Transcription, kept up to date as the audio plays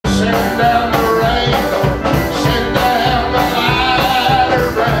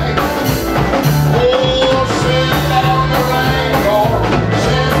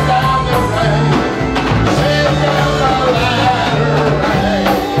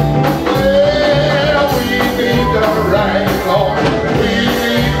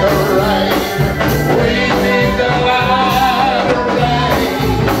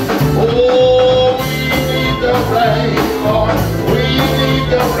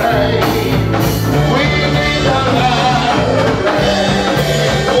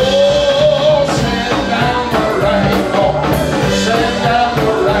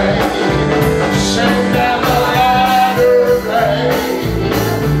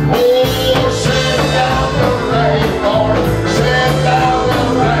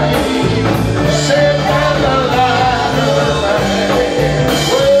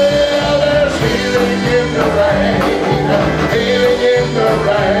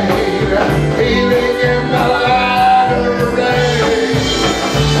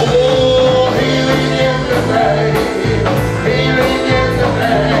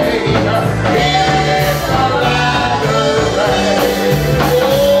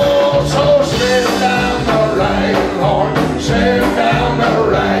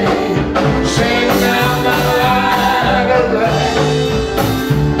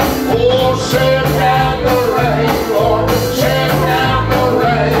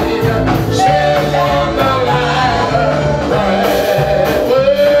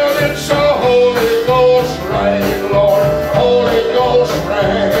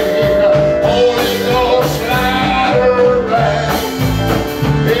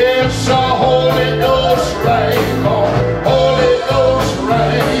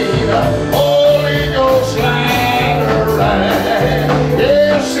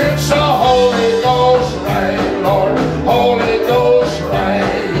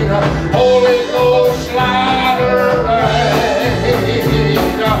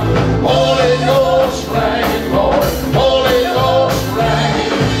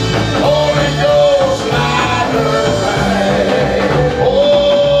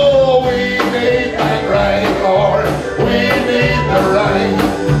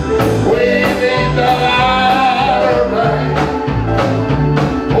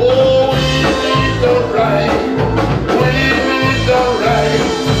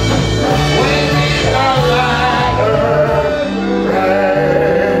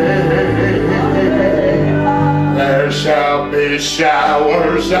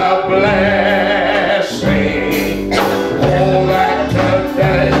showers of blessing. Oh, that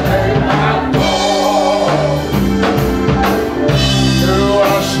today they might fall to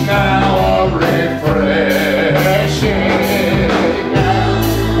us now a refreshing.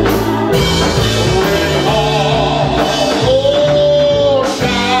 With all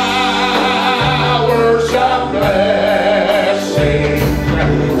showers of blessing,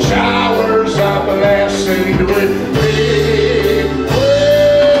 showers of blessing with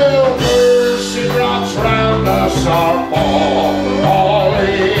are falling,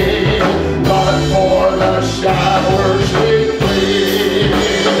 but for the showers we plead.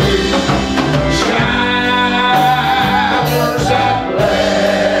 Showers of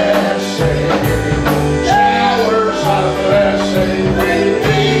blessing, showers of blessing we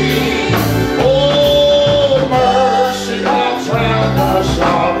need. Oh, mercy drops round us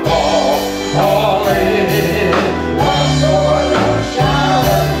are falling, but for the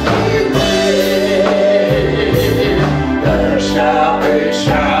showers we plead. There shall be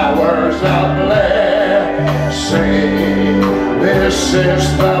showers of blessing. This is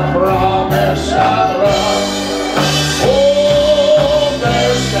the promise of love. Oh,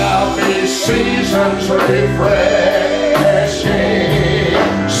 there shall be seasons refreshing,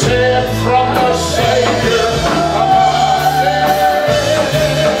 sent from the Savior above.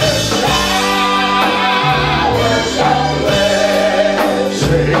 Showers of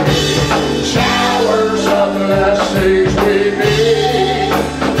blessing, showers of blessings we need.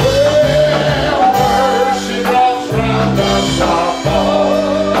 Well, mercy drops round us are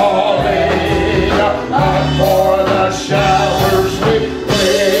falling, but for the showers we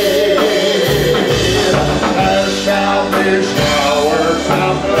plead. There shall be showers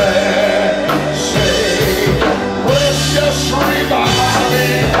of blessing, precious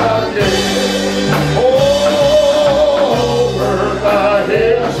reviving again. Over the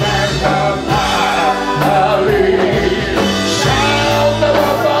hills and the sound of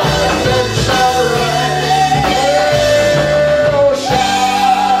abundance of rain. Oh,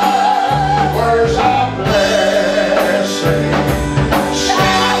 showers of blessing,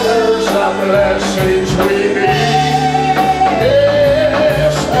 showers of blessings we need.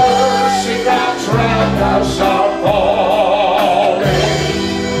 Yes, mercy drops round us are falling,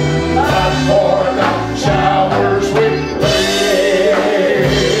 but for the showers we plead.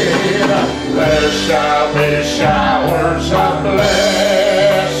 There shall be showers of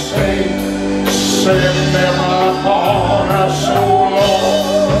blessing, send them upon us, O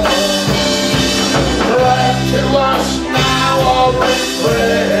Lord. Grant to us now a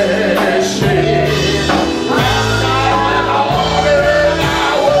refreshing, and honor thy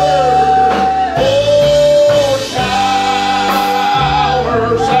word. Oh,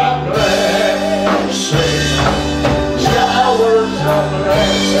 showers of blessing, showers of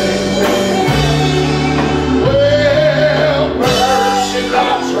blessing. Well, mercy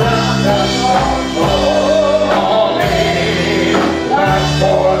drops round us are falling, but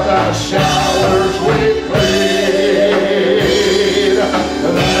for the showers we plead.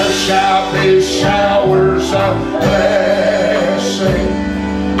 There shall be showers of blessing.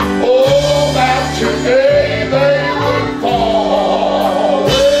 Oh, that today they would fall.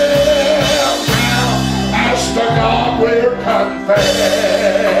 Well, now, as to God we're confessing,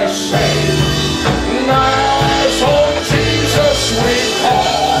 now as on Jesus we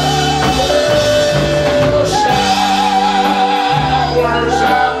call.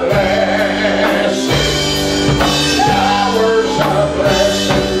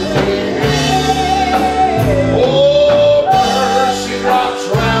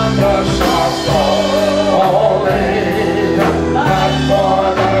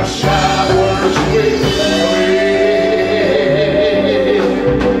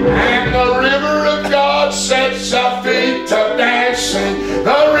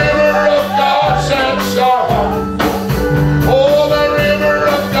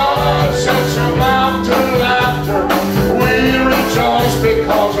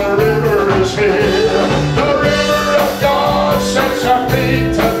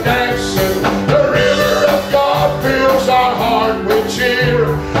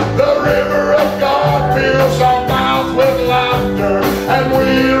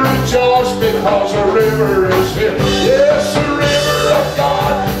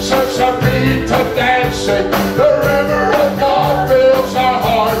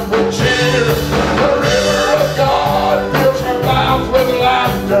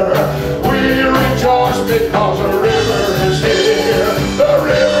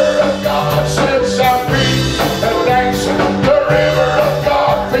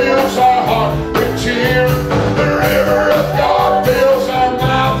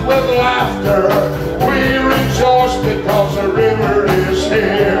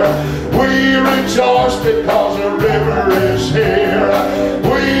 because the river is here.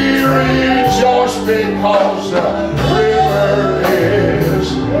 We rejoice because the river is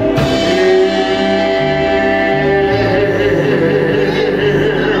here.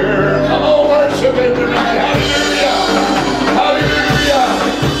 Come on, worship Him tonight. Hallelujah! Hallelujah!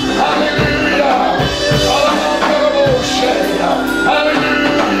 Hallelujah! Hallelujah!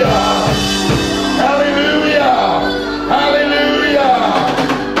 Hallelujah! Hallelujah!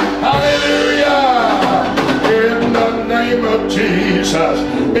 Hallelujah! In the name of Jesus,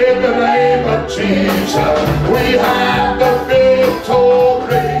 in the name of Jesus, we have the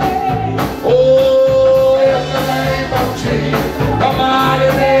victory. Oh, in the name of Jesus, the mighty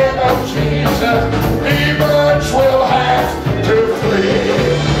name of Jesus, demons will have to flee.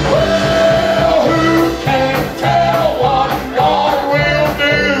 Well, who can tell what God will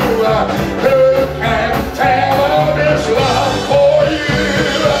do? Who can tell of His love for you?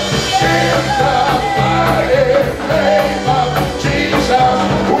 In the mighty name of Jesus,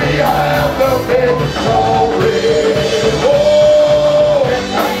 we have the victory. Oh, in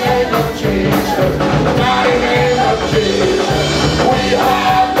the name of Jesus, the mighty name of Jesus, we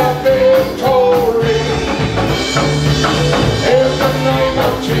have the victory. In the name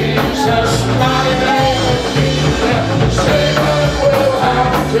of Jesus, mighty name of Jesus, Satan will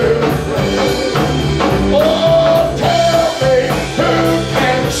have to flee. Oh, tell me who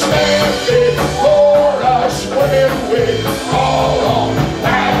can stand before us when we call on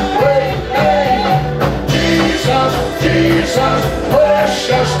that great name. Jesus, Jesus,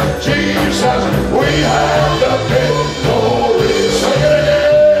 precious Jesus, we have the victory. Sing it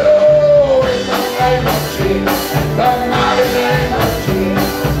again. Oh, in the name of Jesus, the mighty name of Jesus.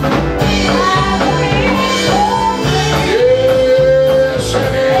 Yes,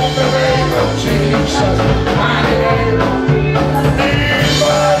 and in the name of Jesus, mighty name,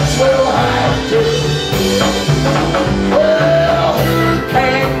 demons will have to. Well, who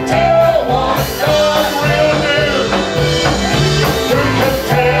can tell what God will do? Who can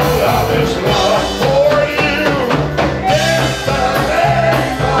tell of His love for you?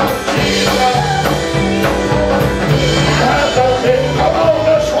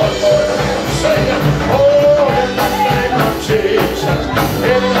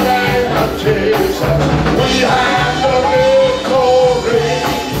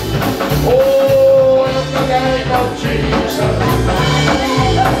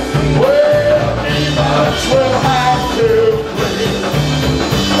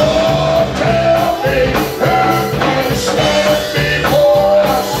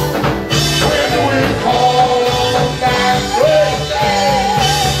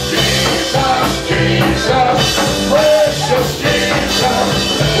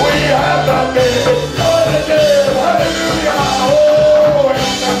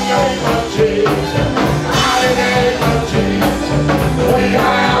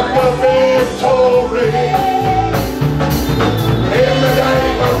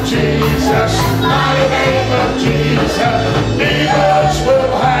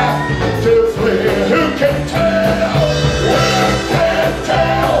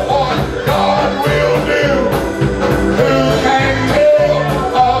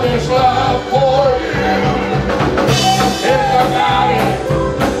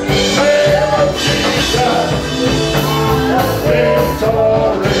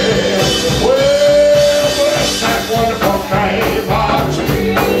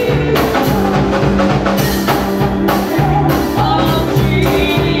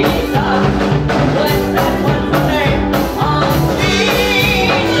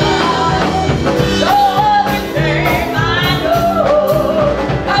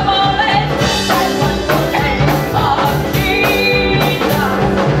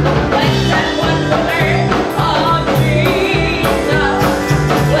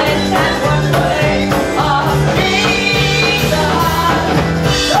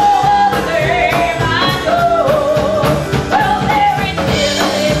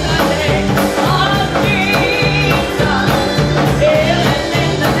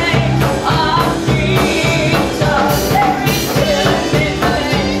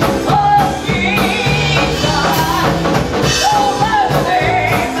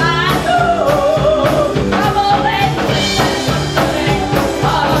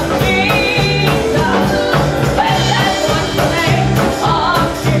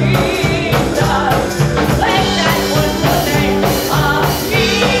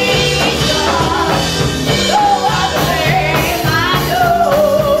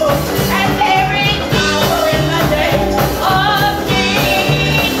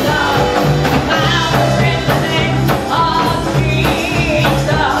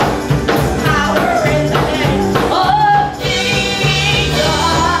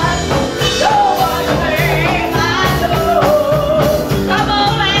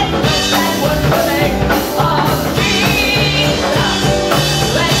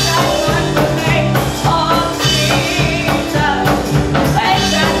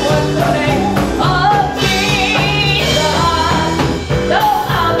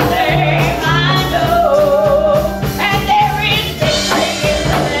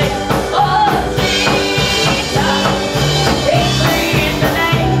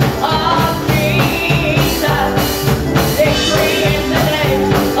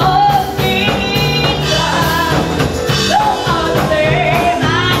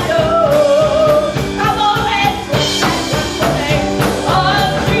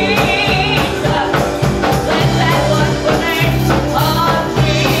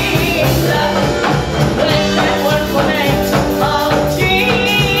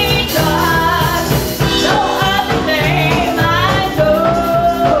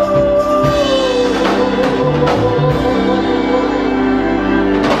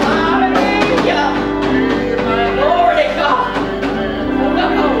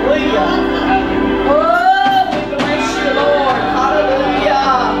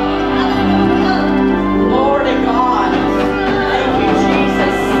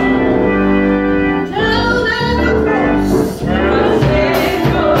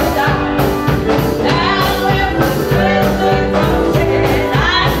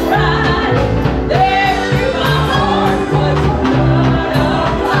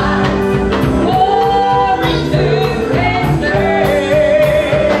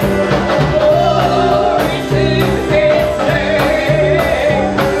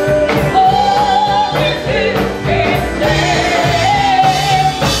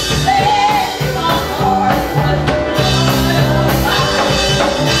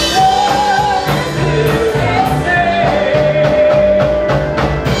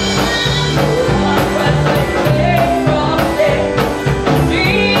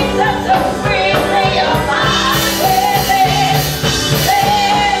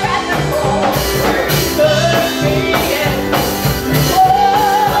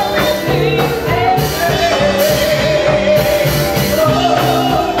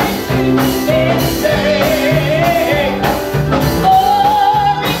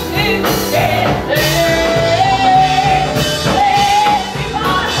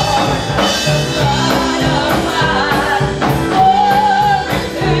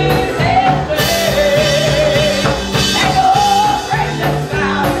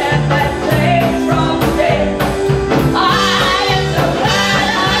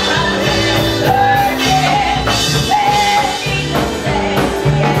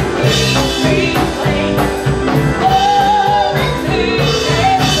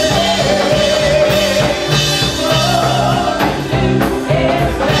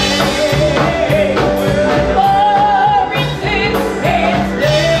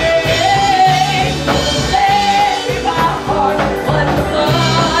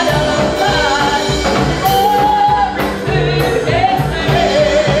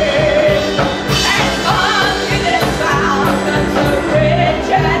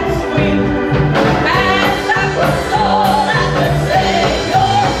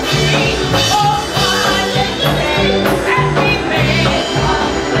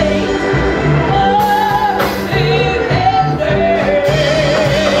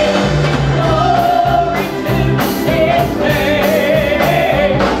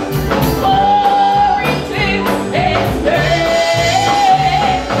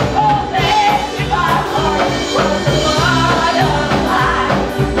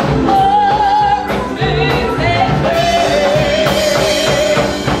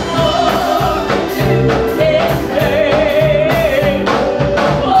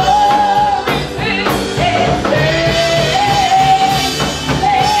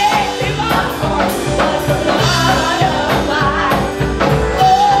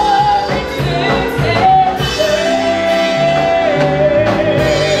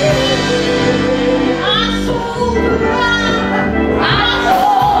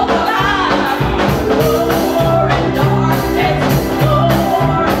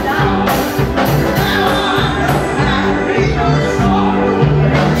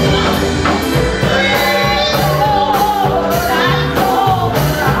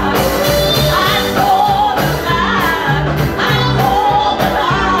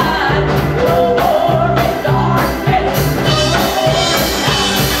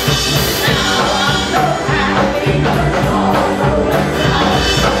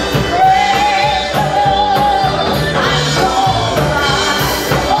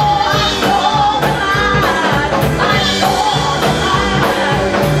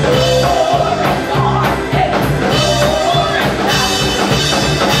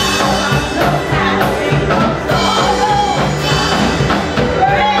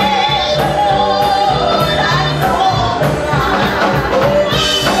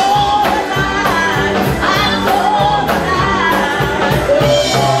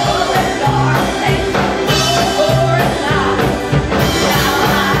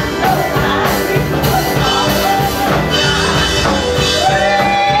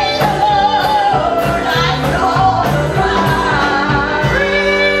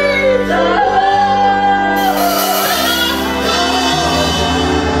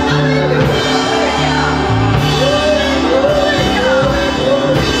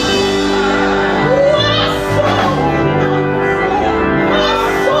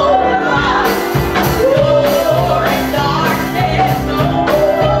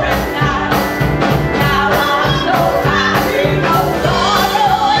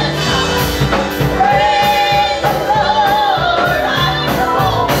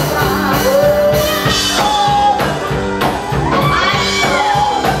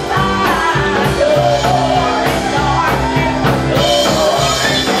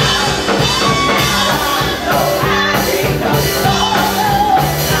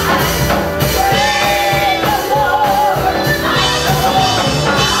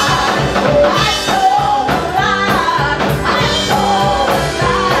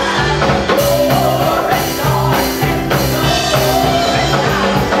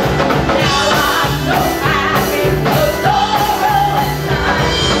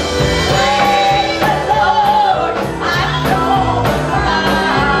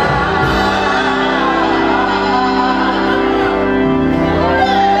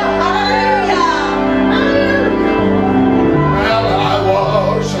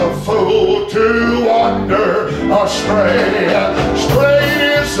 a fool to wander astray. Straight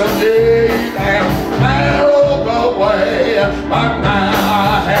is the gate and narrow the way, but now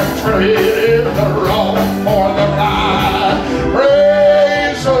I have traded the wrong for the right.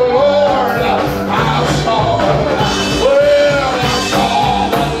 Praise the Lord, I saw the light. Well, I saw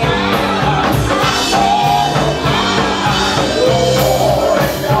the light. I saw the light. No more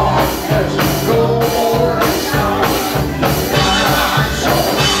in darkness, no more in sun. I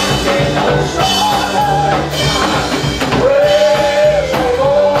saw the light. Praise the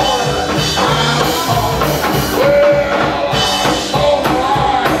Lord, I saw the light. Well, I saw the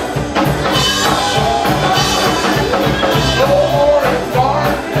light. I saw the light. No more in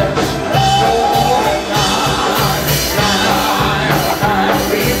darkness, no more in night. Night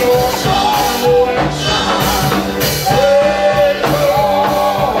be no sorrow inside. Praise the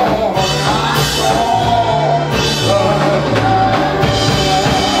Lord, I saw the light.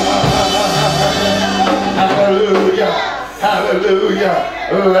 Hallelujah, hallelujah.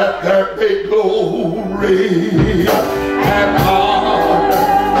 Let there be glory and honor.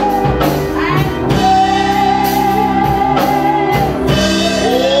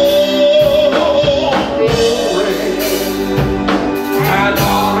 Oh, glory and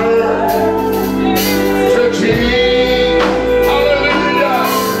honor to Jesus. Hallelujah.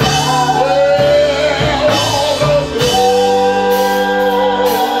 Well, all the glory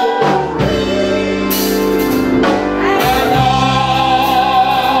and honor.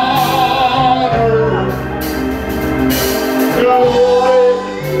 Glory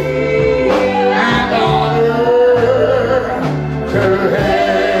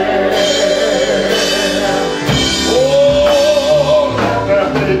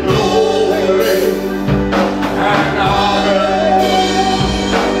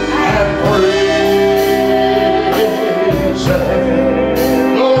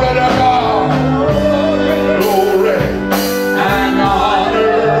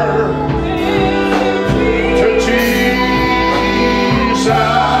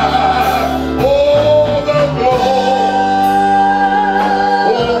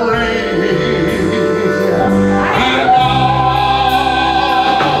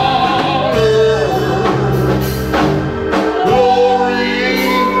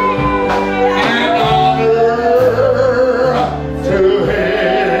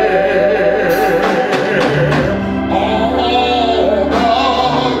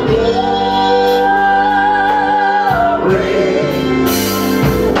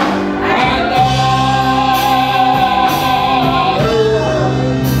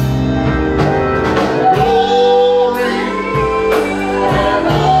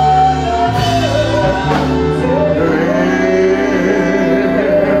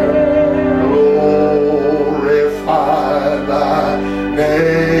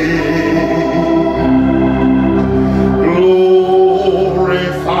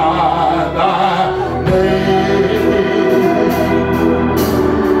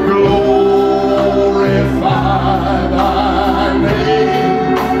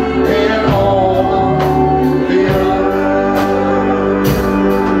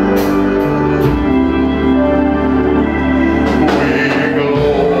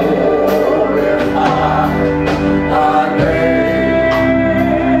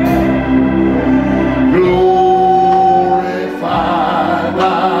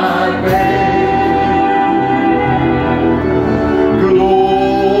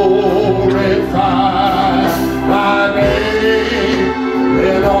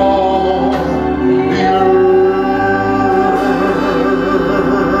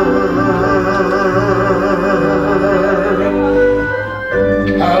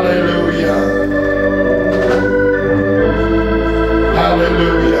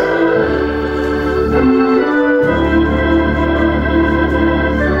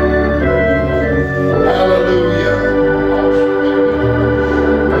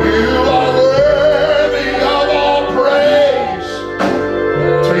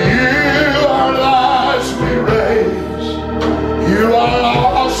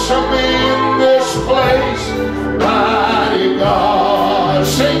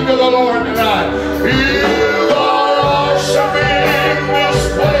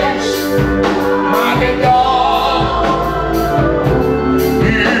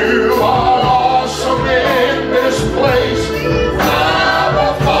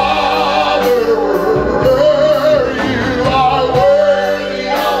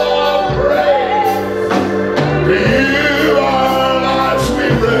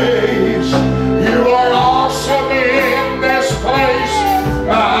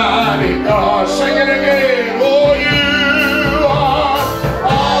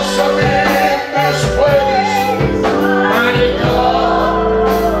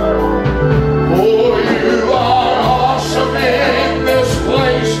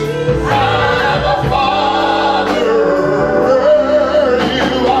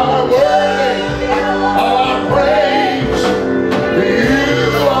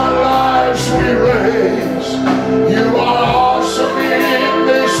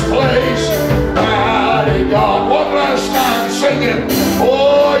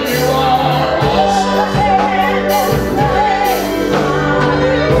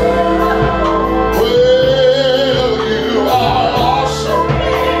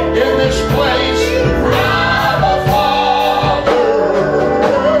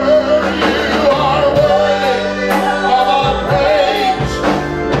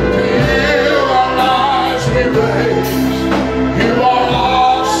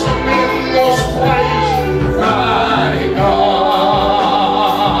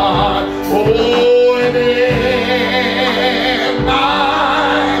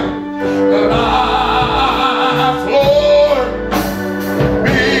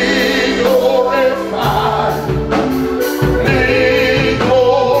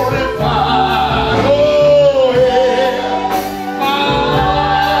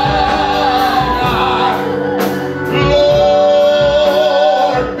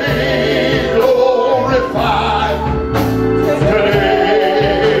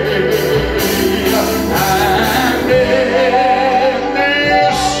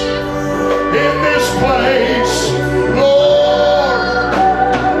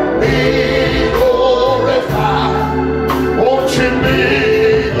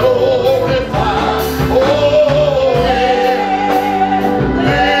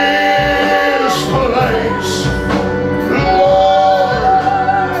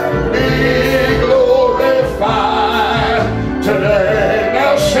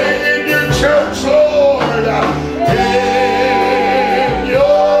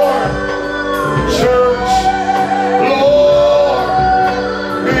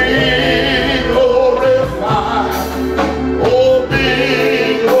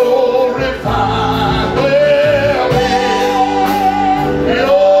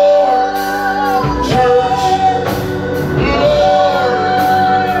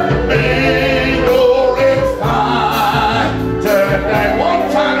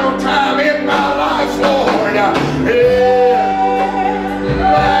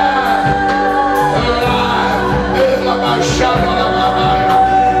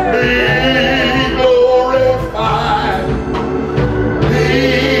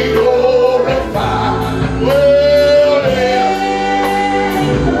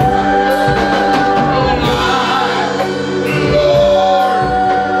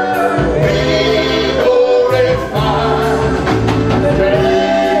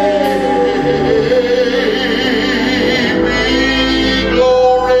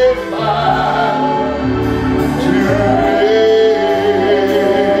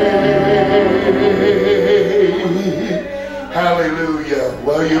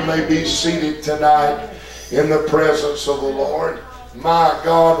you may be seated tonight in the presence of the Lord. My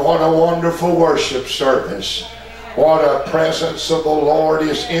God, what a wonderful worship service. What a presence of the Lord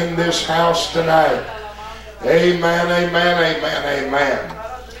is in this house tonight. Amen, amen, amen, amen.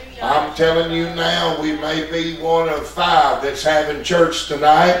 I'm telling you now, we may be one of 5 that's having church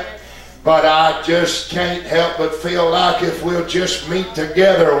tonight, but I just can't help but feel like if we'll just meet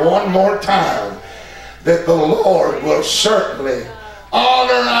together one more time, that the Lord will certainly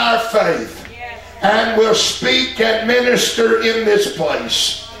honor our faith and will speak and minister in this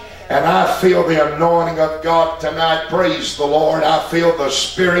place. And I feel the anointing of God tonight. Praise the Lord. I feel the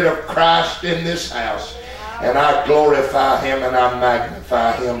Spirit of Christ in this house. And I glorify Him and I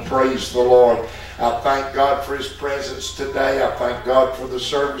magnify Him. Praise the Lord. I thank God for His presence today. I thank God for the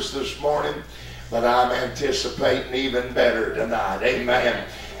service this morning. But I'm anticipating even better tonight. Amen.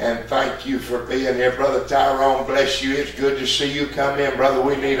 And thank you for being here. Brother Tyrone, bless you. It's good to see you come in, brother.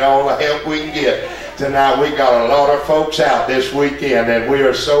 We need all the help we can get. Tonight we got a lot of folks out this weekend, and we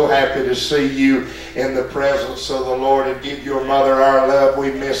are so happy to see you in the presence of the Lord and give your mother our love.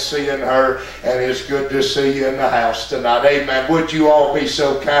 We miss seeing her, and it's good to see you in the house tonight. Amen. Would you all be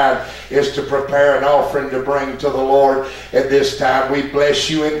so kind as to prepare an offering to bring to the Lord at this time? We bless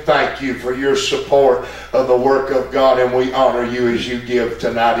you and thank you for your support of the work of God, and we honor you as you give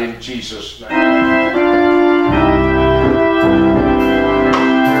tonight in Jesus' name.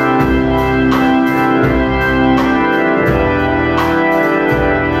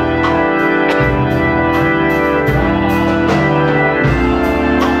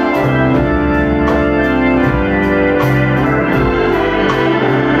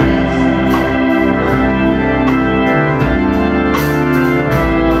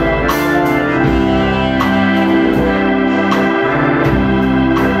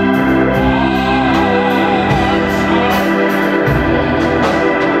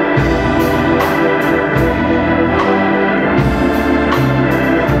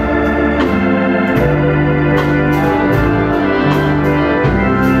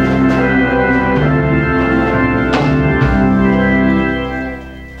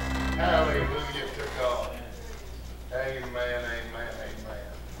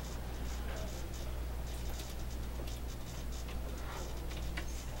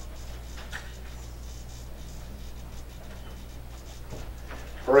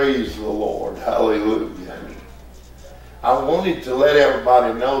 Praise the Lord. Hallelujah. I wanted to let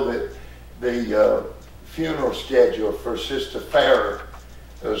everybody know that the funeral schedule for Sister Farrer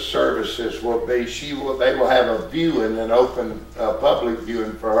services will be, they will have a viewing, an open public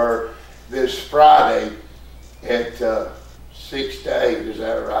viewing for her this Friday at 6 to 8, is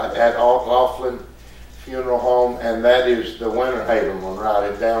that right? At Laughlin Funeral Home, and that is the Winter Haven one,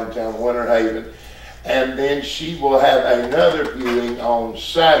 right, in downtown Winter Haven. And then she will have another viewing on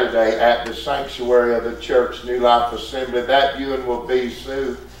Saturday at the sanctuary of the church, New Life Assembly. That viewing will be,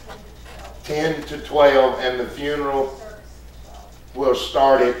 Sue, 10 to 12, and the funeral will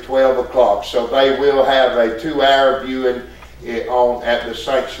start at 12 o'clock. So they will have a 2-hour viewing at the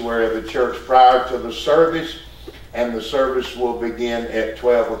sanctuary of the church prior to the service, and the service will begin at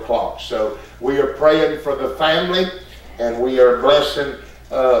 12 o'clock. So we are praying for the family, and we are blessing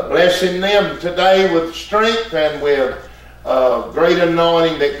them today with strength and with great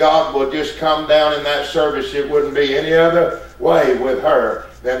anointing that God will just come down in that service. It wouldn't be any other way with her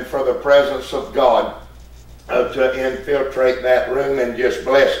than for the presence of God to infiltrate that room and just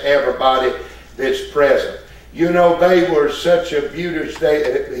bless everybody that's present. You know, they were such a beautiful,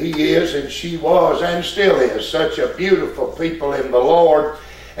 he is and she was and still is such a beautiful people in the Lord.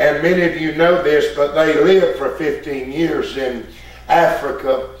 And many of you know this, but they lived for 15 years in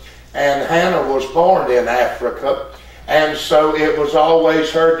Africa, and Hannah was born in Africa, and so it was always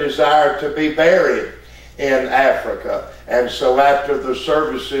her desire to be buried in Africa. And so after the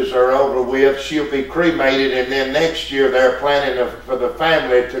services are over with, she'll be cremated, and then next year they're planning for the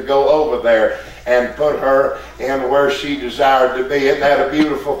family to go over there and put her in where she desired to be. Isn't that a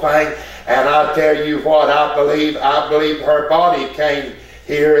beautiful thing? And I tell you what, I believe her body came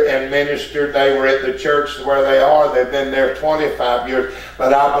here and ministered. They were at the church where they are. They've been there 25 years.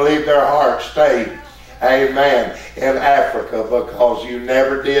 But I believe their heart stayed, amen, in Africa, because you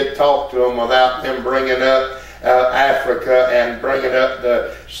never did talk to them without them bringing up Africa and bringing up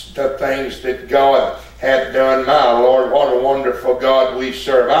the things that God had done. My Lord, what a wonderful God we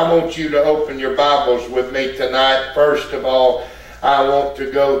serve. I want you to open your Bibles with me tonight. First of all, I want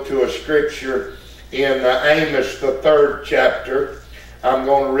to go to a scripture in Amos, the 3rd chapter. I'm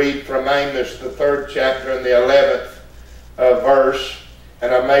going to read from Amos, the 3rd chapter and the 11th verse.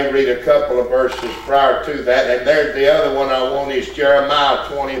 And I may read a couple of verses prior to that. And there's the other one I want is Jeremiah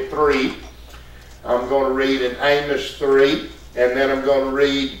 23. I'm going to read in Amos 3. And then I'm going to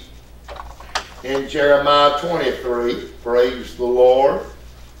read in Jeremiah 23. Praise the Lord.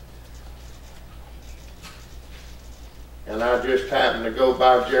 And I just happened to go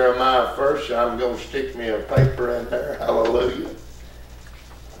by Jeremiah first, so I'm going to stick me a paper in there. Hallelujah.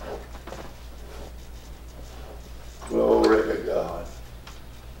 Glory to God.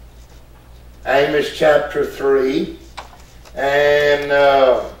 Amos chapter 3. And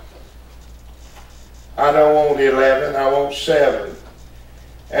I don't want 11, I want 7.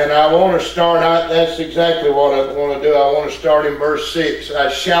 And I want to start out, that's exactly what I want to do. I want to start in verse 6.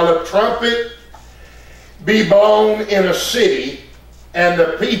 Shall a trumpet be blown in a city, and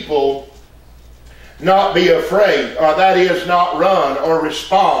the people not be afraid, or that is, not run or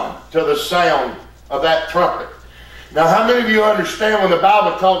respond to the sound of that trumpet? Now, how many of you understand when the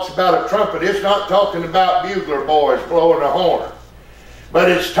Bible talks about a trumpet, it's not talking about bugler boys blowing a horn, but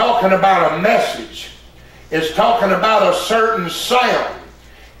it's talking about a message. It's talking about a certain sound.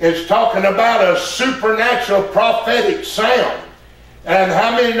 It's talking about a supernatural prophetic sound. And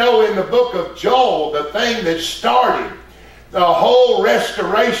how many know in the book of Joel, the thing that started the whole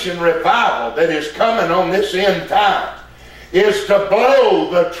restoration revival that is coming on this end time is to blow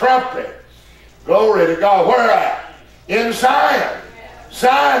the trumpet. Glory to God. Where at? In Zion.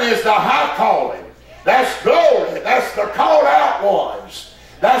 Zion is the high calling. That's glory. That's the called out ones.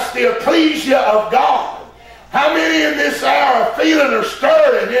 That's the ecclesia of God. How many in this hour are feeling or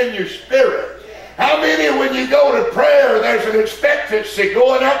stirring in your spirit? How many, when you go to prayer, there's an expectancy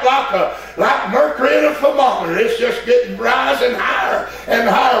going up like mercury in a thermometer? It's just getting rising higher and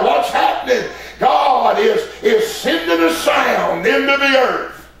higher. What's happening? God is sending a sound into the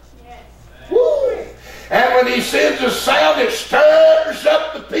earth. Yes. Woo. And when He sends a sound, it stirs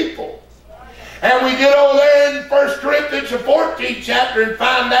up the people. And we get over there in 1 Corinthians the 14th chapter and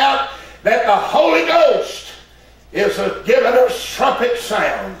find out that the Holy Ghost is giving us trumpet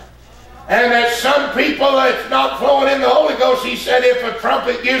sound. And that some people that's not flowing in the Holy Ghost, He said, if a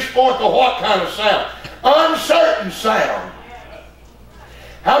trumpet gives forth a what kind of sound? Uncertain sound.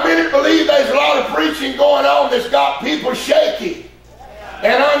 How many believe there's a lot of preaching going on that's got people shaky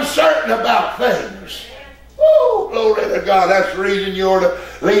and uncertain about things? Woo, glory to God. That's the reason you ought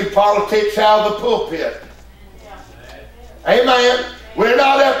to leave politics out of the pulpit. Amen. We're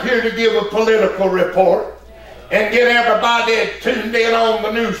not up here to give a political report and get everybody tuned in on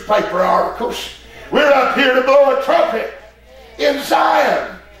the newspaper articles. We're up here to blow a trumpet in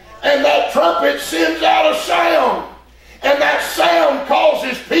Zion. And that trumpet sends out a sound. And that sound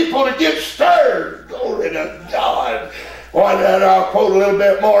causes people to get stirred. Glory to God. Boy, I'll quote a little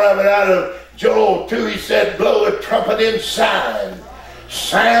bit more of it out of Joel 2. He said, blow a trumpet in Zion.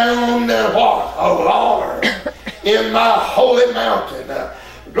 Sound and what? Alarm in my holy mountain.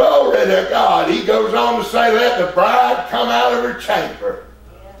 Glory to God. He goes on to say, let the bride come out of her chamber.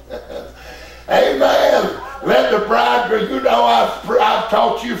 Amen. Let the bride, you know, I've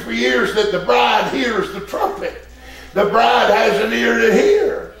taught you for years that the bride hears the trumpet. The bride has an ear to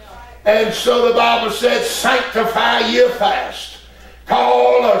hear. And so the Bible said, sanctify ye a fast.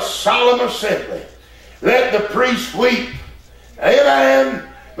 Call a solemn assembly. Let the priest weep. Amen.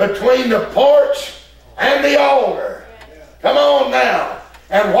 Between the porch and the altar. Come on now.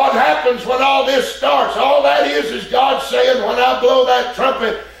 And what happens when all this starts? All that is God saying, when I blow that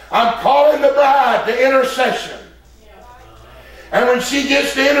trumpet, I'm calling the bride to intercession. And when she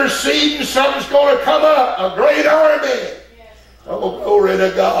gets to interceding, something's going to come up, a great army. Oh, glory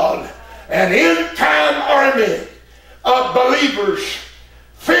to God. An end-time army of believers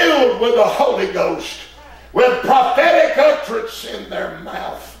filled with the Holy Ghost, with prophetic utterance in their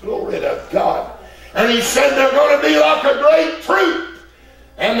mouth. Glory to God. And He said they're going to be like a great troop.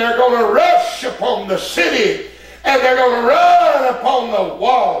 And they're going to rush upon the city. And they're going to run upon the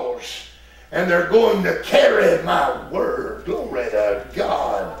walls. And they're going to carry my word. Glory to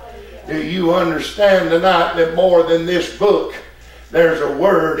God. Do you understand tonight that more than this book, there's a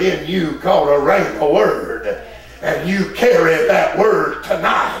word in you called a rhema word. And you carry that word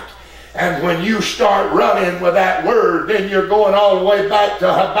tonight. And when you start running with that word, then you're going all the way back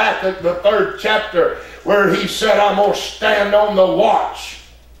to Habakkuk, the 3rd chapter, where he said, I'm going to stand on the watch.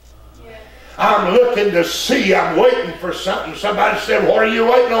 I'm looking to see. I'm waiting for something. Somebody said, what are you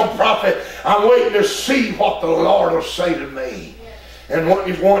waiting on, prophet? I'm waiting to see what the Lord will say to me. And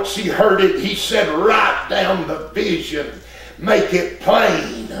once he heard it, he said, write down the vision. Make it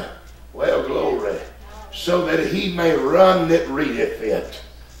plain. Well, glory. So that he may run that readeth it.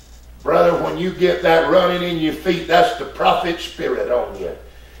 Brother, when you get that running in your feet, that's the prophet spirit on you.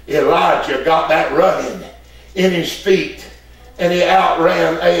 Elijah got that running in his feet, and he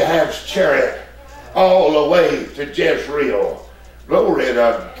outran Ahab's chariot all the way to Jezreel. Glory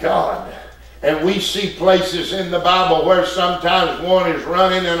to God. And we see places in the Bible where sometimes one is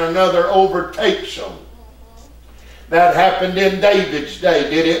running and another overtakes them. That happened in David's day,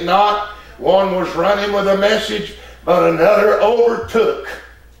 did it not? One was running with a message, but another overtook.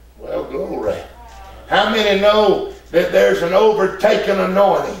 Well, glory. How many know that there's an overtaking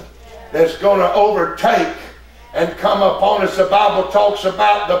anointing that's going to overtake and come upon us? The Bible talks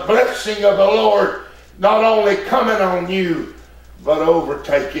about the blessing of the Lord not only coming on you, but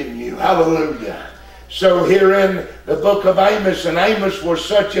overtaking you. Hallelujah. So here in the book of Amos, and Amos was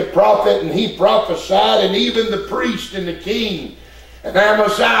such a prophet, and he prophesied, and even the priest and the king and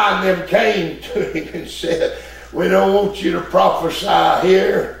Amaziah and them came to him and said, we don't want you to prophesy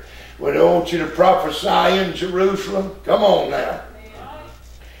here. We don't want you to prophesy in Jerusalem. Come on now.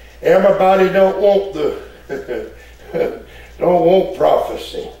 Everybody don't want don't want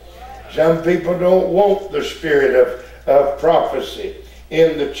prophecy. Some people don't want the spirit of prophecy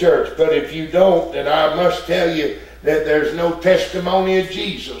in the church. But if you don't, then I must tell you that there's no testimony of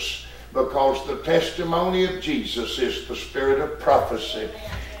Jesus, because the testimony of Jesus is the spirit of prophecy.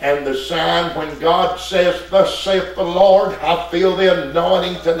 And the sign when God says, thus saith the Lord, I feel the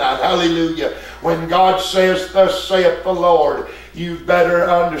anointing tonight. Hallelujah. When God says, thus saith the Lord, you better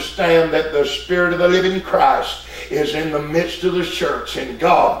understand that the Spirit of the living Christ is in the midst of the church, and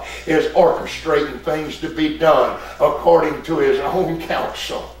God is orchestrating things to be done according to His own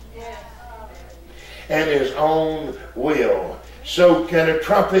counsel and His own will. So can a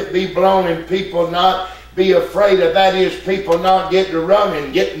trumpet be blown and people not be afraid of that? Is people not getting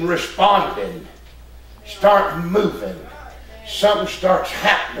running, getting responding, start moving. Something starts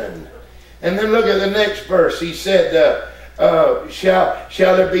happening. And then look at the next verse. He said,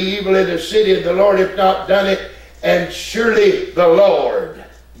 shall there be evil in the city of the Lord if not done it? And surely the Lord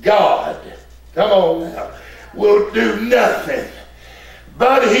God, come on now, will do nothing,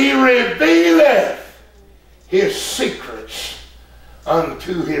 but He revealeth His secrets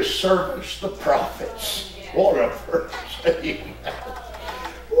unto His servants the prophets. What a verse. Amen.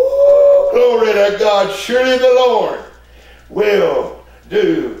 Glory to God. Surely the Lord will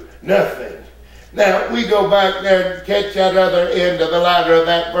do nothing. Now we go back there and catch that other end of the ladder of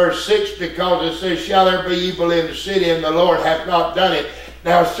that verse 6, because it says, shall there be evil in the city and the Lord hath not done it?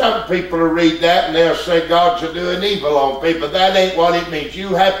 Now some people will read that and they'll say God's doing evil on people. That ain't what it means.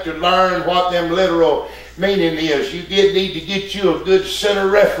 You have to learn what them literal meaning is. You need to get you a good center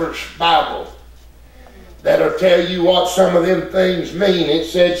reference Bible that'll tell you what some of them things mean. It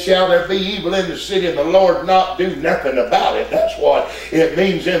said, shall there be evil in the city and the Lord not do nothing about it? That's what it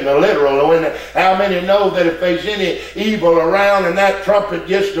means in the literal. How many know that if there's any evil around and that trumpet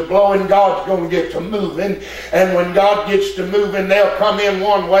gets to blowing, God's going to get to moving. And when God gets to moving, they'll come in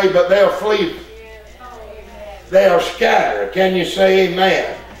one way, but they'll flee. They'll scatter. Can you say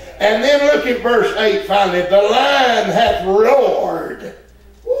amen? And then look at verse 8 finally. The lion hath roared.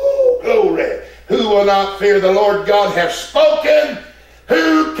 Woo, glory. Who will not fear the Lord God hath spoken?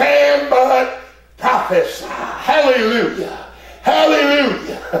 Who can but prophesy? Hallelujah.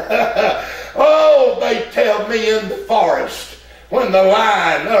 Hallelujah. Oh, they tell me in the forest when the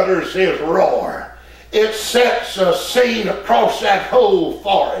lion utters his roar, it sets a scene across that whole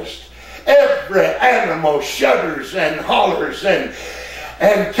forest. Every animal shudders and hollers and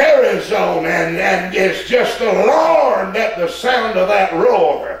carries on and is just alarmed at the sound of that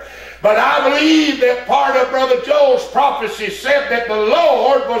roar. But I believe that part of Brother Joel's prophecy said that the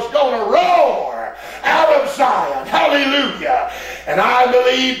Lord was going to roar out of Zion. Hallelujah. And I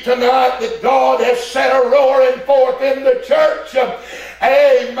believe tonight that God has set a roaring forth in the church.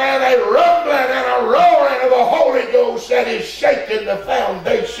 Amen. A rumbling and a roaring of the Holy Ghost that is shaking the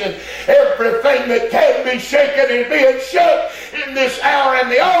foundation. Everything that can be shaken is being shook in this hour,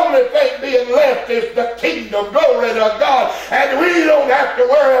 and the only thing being left is the kingdom. Glory to God. And we don't have to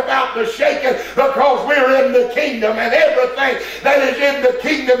worry about the shaking, because we're in the kingdom, and everything that is in the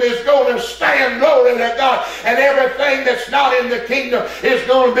kingdom is going to stand. Glory to God. And everything that's not in the kingdom is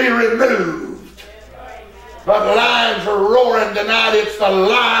going to be removed. But lions are roaring tonight. It's the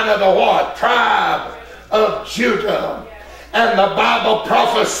lion of the what? Tribe of Judah. And the Bible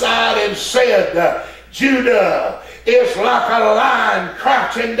prophesied and said, Judah is like a lion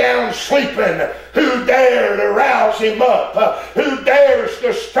crouching down sleeping. Who dare to rouse him up? Who dares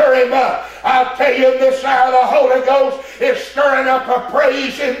to stir him up? I'll tell you, in this hour the Holy Ghost is stirring up a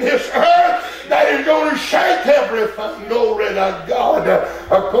praise in this earth that is going to shake everything. Glory to God.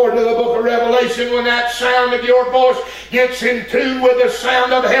 According to the book of Revelation, when that sound of your voice gets in tune with the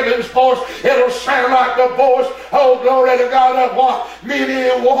sound of heaven's voice, it'll sound like the voice, oh glory to God, of what?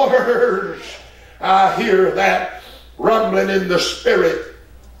 Many waters. I hear that rumbling in the Spirit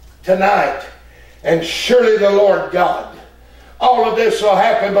tonight. And surely the Lord God, all of this will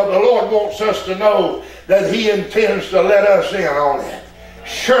happen, but the Lord wants us to know that He intends to let us in on it.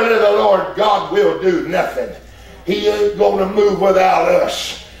 Surely the Lord God will do nothing. He ain't going to move without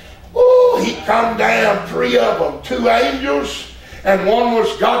us. Oh, He come down, 3 of them, 2 angels, and one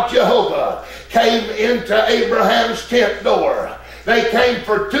was God Jehovah, came into Abraham's tent door. They came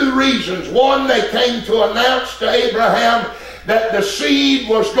for 2 reasons. One, they came to announce to Abraham that the seed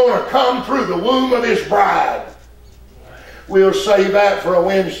was going to come through the womb of his bride. We'll save that for a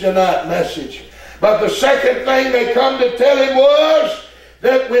Wednesday night message. But the second thing they come to tell him was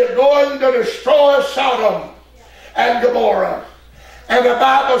that we're going to destroy Sodom and Gomorrah. And the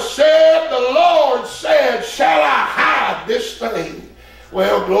Bible said, the Lord said, shall I hide this thing?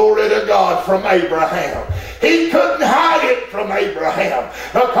 Well, glory to God, from Abraham. He couldn't hide it from Abraham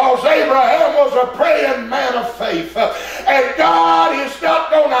because Abraham was a praying man of faith. And God is not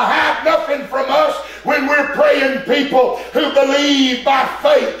going to hide nothing from us when we're praying people who believe by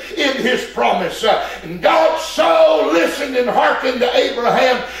faith in His promise. And God so listened and hearkened to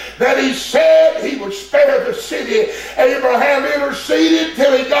Abraham that He said He would spare the city. Abraham interceded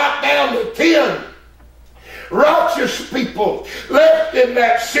till he got down to 10 righteous people left in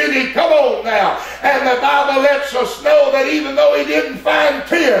that city. Come on now. And the Bible lets us know that even though he didn't find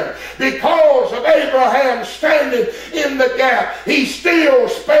 10, because of Abraham standing in the gap, he still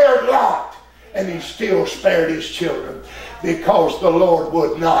spared Lot. And he still spared his children, because the Lord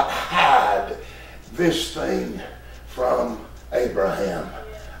would not hide this thing from Abraham.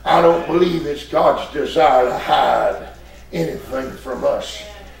 I don't believe it's God's desire to hide anything from us,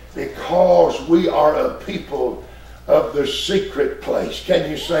 because we are a people of the secret place. Can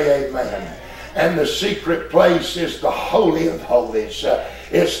you say amen? And the secret place is the Holy of Holies.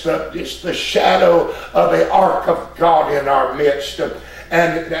 It's the shadow of the ark of God in our midst.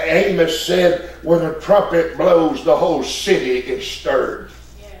 And Amos said, when a trumpet blows, the whole city is stirred.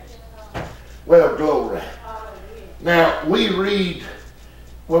 Well, glory. Now, we read,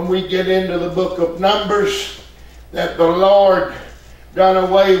 when we get into the book of Numbers, that the Lord done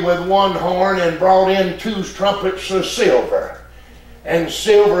away with one horn and brought in 2 trumpets of silver. And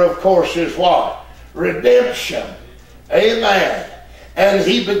silver, of course, is what? Redemption. Amen. And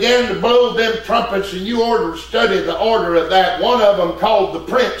he began to blow them trumpets, and you study the order of that. One of them called the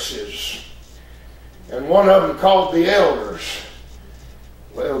princes, and one of them called the elders.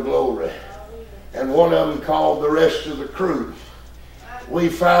 Well, glory. And one of them called the rest of the crew. We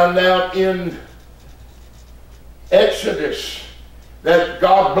find out in Exodus that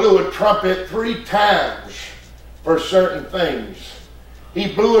God blew a trumpet 3 times for certain things.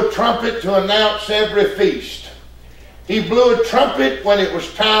 He blew a trumpet to announce every feast. He blew a trumpet when it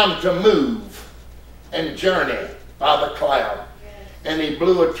was time to move and journey by the cloud. And he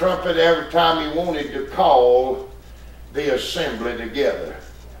blew a trumpet every time he wanted to call the assembly together.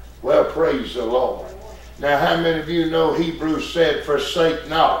 Well, praise the Lord. Now, how many of you know Hebrews said, forsake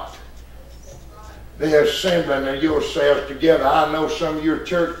not the assembling of yourselves together? I know some of your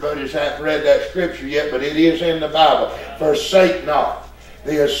church buddies haven't read that scripture yet, but it is in the Bible. Forsake not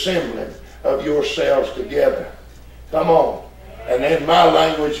the assembling of yourselves together. Come on. And in my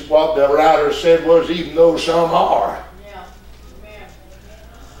language, what the writer said was, even though some are.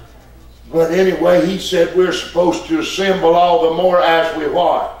 But anyway, he said we're supposed to assemble all the more as we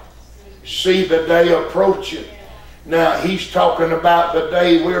what? See the day approaching. Now, he's talking about the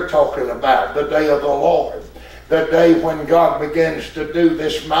day we're talking about, the day of the Lord, the day when God begins to do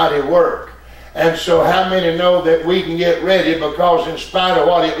this mighty work. And so how many know that we can get ready, because in spite of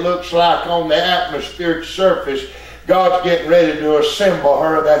what it looks like on the atmospheric surface, God's getting ready to assemble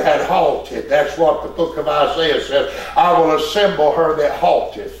her that had halted. That's what the book of Isaiah says. I will assemble her that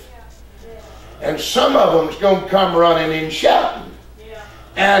halteth. And some of them's going to come running and shouting.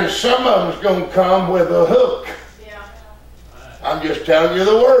 And some of them's going to come with a hook. I'm just telling you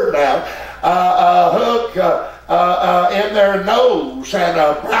the word now. A hook in their nose and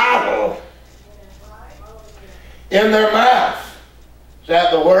a bridle in their mouth. Is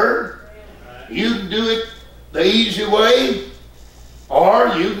that the word? You can do it the easy way, or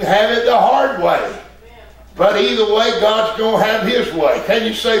you can have it the hard way. But either way, God's going to have his way. Can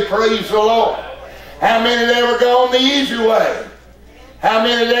you say praise the Lord? How many have ever gone the easy way? How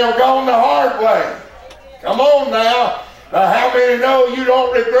many have ever gone the hard way? Come on now. How many know you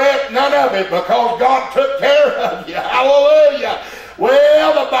don't regret none of it because God took care of you? Hallelujah.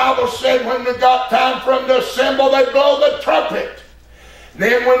 Well, the Bible said when they got time for them to assemble, they blow the trumpet.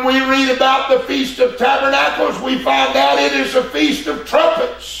 Then when we read about the Feast of Tabernacles, we find out it is a Feast of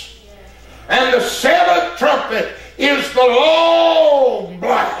Trumpets. And the seventh trumpet is the long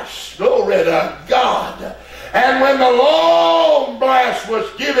blast. Glory to God. And when the long blast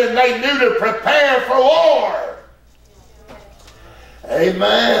was given, they knew to prepare for war.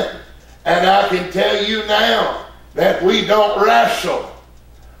 Amen. And I can tell you now that we don't wrestle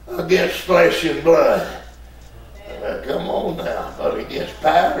against flesh and blood. Come on now, but against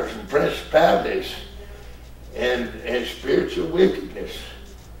powers and principalities and spiritual wickedness,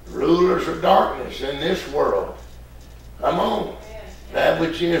 rulers of darkness in this world. Come on, that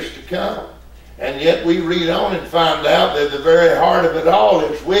which is to come. And yet we read on and find out that the very heart of it all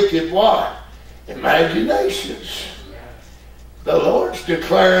is wicked what? Imaginations. The Lord's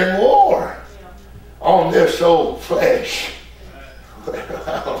declaring war on this old flesh.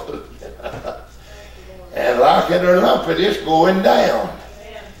 And like it or lump it, it's going down.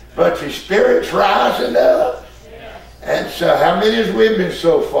 But the Spirit's rising up. And so how many is with me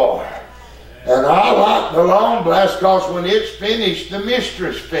so far? And I like the long blast because when it's finished, the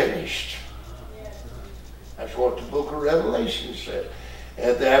mystery's finished. That's what the book of Revelation says.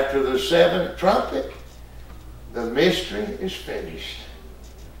 And after the seventh trumpet, the mystery is finished.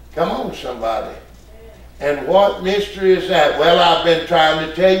 Come on, somebody. And what mystery is that? Well, I've been trying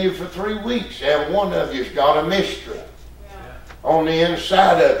to tell you for 3 weeks. Every one of you's got a mystery on the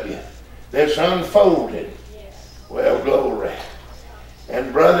inside of you that's unfolded. Well, glory.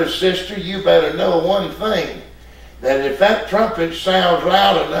 And brother, sister, you better know one thing. That if that trumpet sounds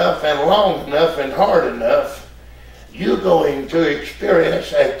loud enough and long enough and hard enough, you're going to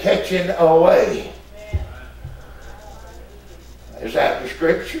experience a catching away. Is that the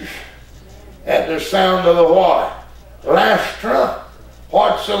scriptures? At the sound of the what? Last trump.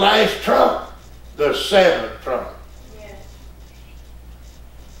 What's the last trump? The seventh trump.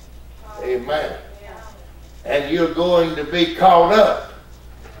 Amen. And you're going to be caught up.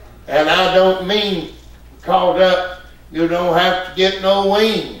 And I don't mean caught up, you don't have to get no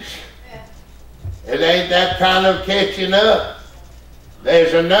wings. It ain't that kind of catching up.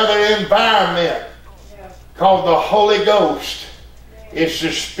 There's another environment called the Holy Ghost. It's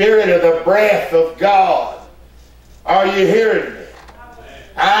the Spirit of the breath of God. Are you hearing me?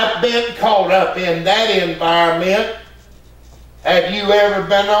 I've been caught up in that environment. Have you ever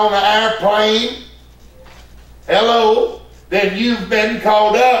been on an airplane? Hello? Then you've been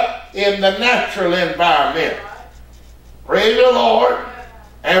caught up in the natural environment. Praise the Lord.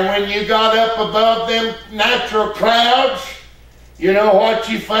 And when you got up above them natural clouds, you know what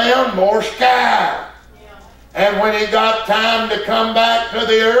you found? More sky. And when it got time to come back to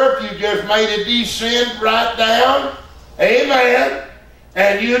the earth, you just made a descent right down. Amen.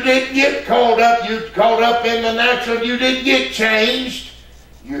 And you didn't get caught up. You caught up in the natural. You didn't get changed.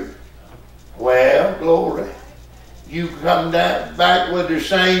 Well, glory. You come back with the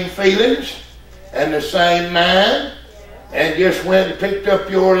same feelings and the same mind and just went and picked up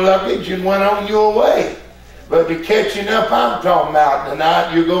your luggage and went on your way. But the catching up I'm talking about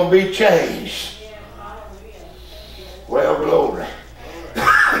tonight, you're going to be changed. Well, glory.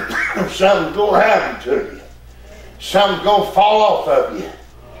 Something's going to happen to you. Something's going to fall off of you.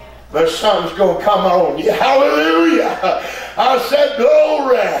 But something's going to come on you. Hallelujah. I said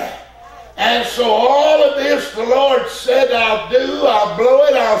glory. And so all of this the Lord said I'll do. I'll blow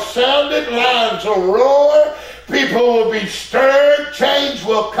it. I'll sound it. Lions will roar. People will be stirred. Change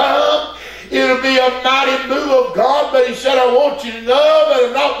will come. It'll be a mighty move of God, but he said, I want you to know that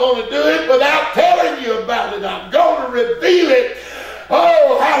I'm not going to do it without telling you about it. I'm going to reveal it.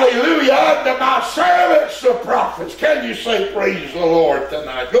 Oh, hallelujah, unto my servants, the prophets. Can you say praise the Lord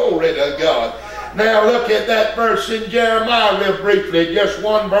tonight? Glory to God. Now look at that verse in Jeremiah real briefly. Just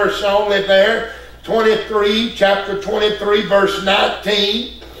one verse only there. 23, chapter 23, verse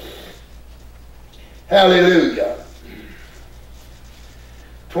 19. Hallelujah.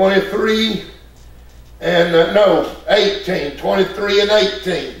 23 and 18, 23 and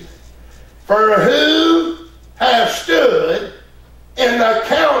 18. For who has stood in the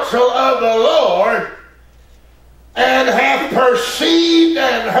counsel of the Lord and hath perceived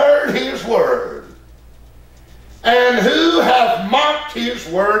and heard his word? And who hath mocked his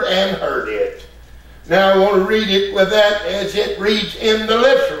word and heard it? Now I want to read it with that as it reads in the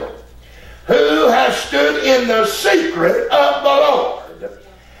literal. Who has hath stood in the secret of the Lord,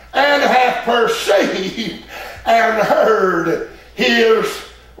 and hath perceived and heard his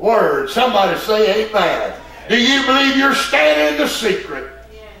word. Somebody say amen. Do you believe you're standing in the secret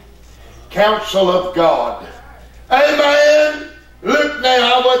counsel of God? Amen. Look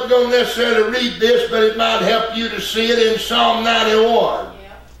now, I wasn't going to necessarily read this, but it might help you to see it in Psalm 91.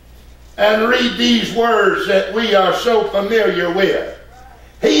 And read these words that we are so familiar with.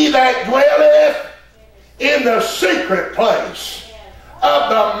 He that dwelleth in the secret place of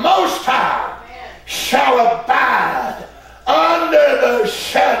the Most High shall abide under the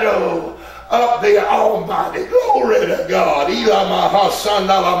shadow of the Almighty. Glory to God. Glory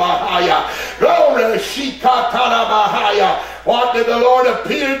to What did the Lord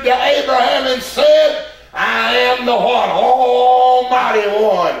appear to Abraham and said? I am the one, Almighty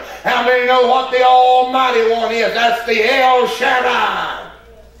One. How many know what the Almighty One is? That's the El Shaddai.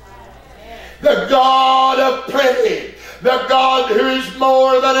 The God of plenty. The God who is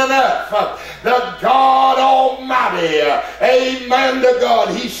more than enough. The God Almighty. Amen to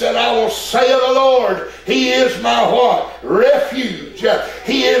God. He said, I will say of the Lord, He is my what? Refuge.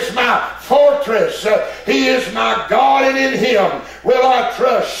 He is my fortress. He is my God, and in Him will I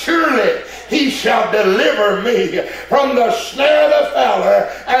trust. Surely He shall deliver me from the snare of the fowler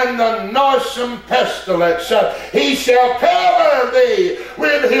and the noisome pestilence. He shall cover thee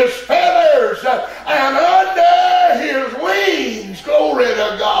with His feathers, and under His wings, glory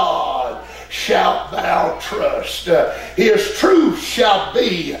to God, shalt thou trust. His truth shall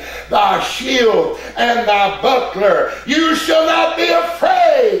be thy shield and thy buckler. You shall not be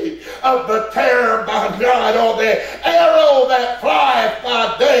afraid of the terror by night, or the arrow that flieth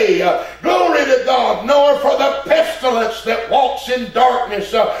by day. Glory to God. Nor for the pestilence that walks in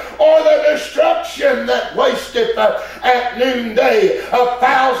darkness, or the destruction that wasteth at noonday.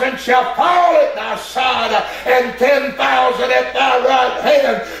 1,000 shall fall at thy side, and 10,000 at thy right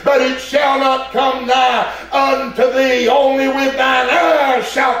hand, but it shall not come nigh unto thee. Only with thine eyes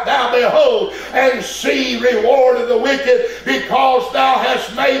shalt thou behold and see reward of the wicked, because thou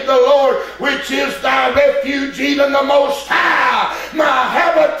hast made the Lord, which is thy refuge, even the Most High, my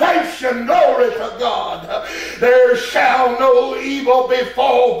habitation. Glory to God. There shall no evil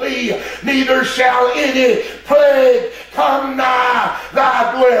befall thee, neither shall any plague come nigh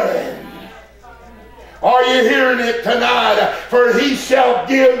thy dwelling. Are you hearing it tonight? For He shall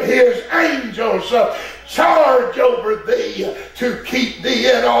give His angels charge over thee to keep thee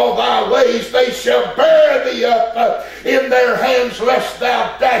in all thy ways. They shall bear thee up in their hands, lest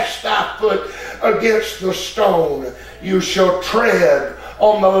thou dash thy foot against the stone. You shall tread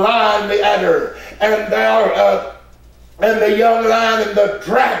on the lion, the adder, and the young lion and the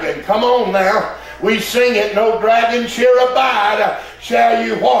dragon. Come on now. We sing it. No dragon shall abide. Shall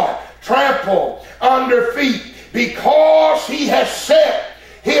you what? Trample under feet, because He has set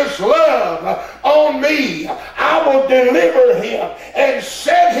His love on me. I will deliver him and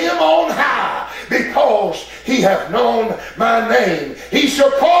set him on high, because he hath known my name. He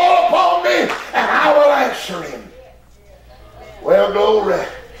shall call upon me, and I will answer him. Well, glory.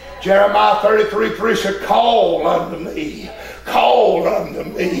 Jeremiah 33:3 said, call unto me. Call unto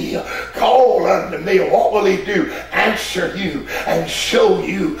me. Call unto me. What will He do? Answer you and show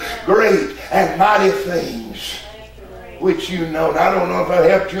you great and mighty things which you know. And I don't know if I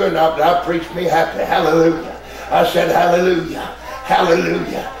helped you or not, but I preached me happy. Hallelujah. I said hallelujah.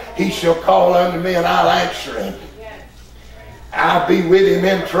 Hallelujah. He shall call unto me, and I'll answer him. I'll be with him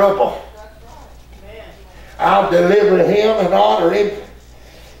in trouble. I'll deliver him and honor him.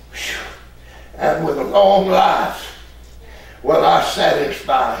 And with a long life will I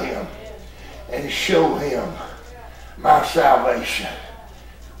satisfy him and show him my salvation.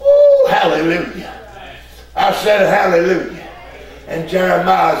 Ooh, hallelujah. I said hallelujah. And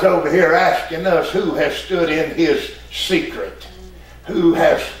Jeremiah's over here asking us, who has stood in his secret? Who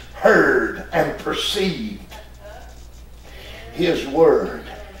has heard and perceived his word?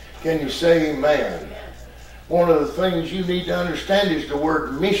 Can you say amen? One of the things you need to understand is the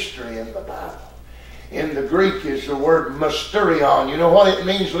word mystery in the Bible. In the Greek is the word mysterion. You know what it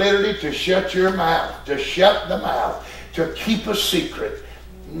means literally? To shut your mouth. To shut the mouth. To keep a secret.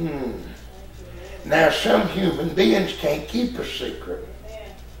 Now some human beings can't keep a secret.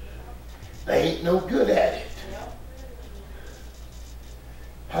 They ain't no good at it.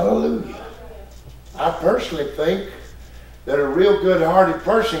 Hallelujah. I personally think that a real good-hearted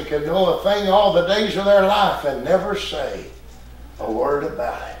person can know a thing all the days of their life and never say a word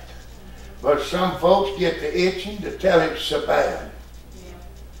about it. But some folks get to itching to tell it so bad.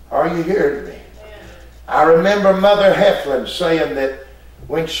 Are you hearing me? I remember Mother Heflin saying that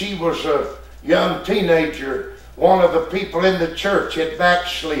when she was young teenager, one of the people in the church had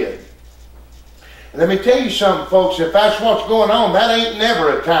backslid. And let me tell you something, folks, if that's what's going on, that ain't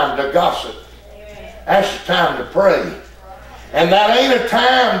never a time to gossip. That's a time to pray. And that ain't a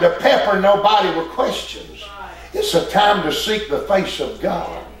time to pepper nobody with questions. It's a time to seek the face of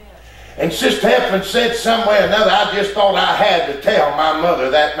God. And Sister Heflin said some way or another, I just thought I had to tell my mother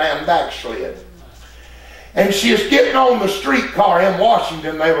that man backslid. And she was getting on the streetcar in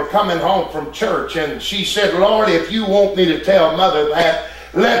Washington. They were coming home from church. And she said, Lord, if you want me to tell Mother that,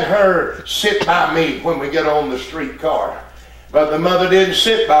 let her sit by me when we get on the streetcar. But the mother didn't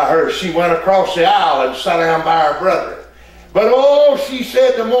sit by her. She went across the aisle and sat down by her brother. But oh, she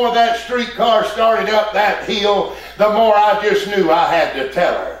said, the more that streetcar started up that hill, the more I just knew I had to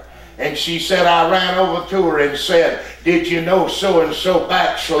tell her. And she said, I ran over to her and said, did you know so-and-so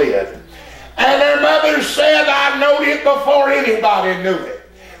backslid? And her mother said, I knowed it before anybody knew it.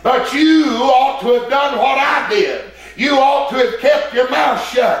 But you ought to have done what I did. You ought to have kept your mouth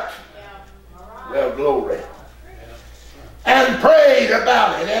shut. Well, glory. And prayed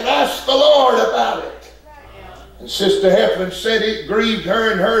about it and asked the Lord about it. And Sister Heflin said it grieved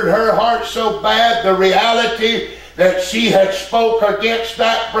her and hurt her heart so bad, the reality that she had spoke against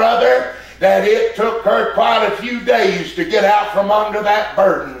that brother, that it took her quite a few days to get out from under that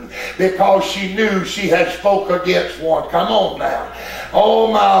burden, because she knew she had spoke against one. Come on now.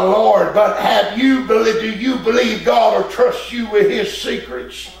 Oh my Lord, but do you believe God will trust you with His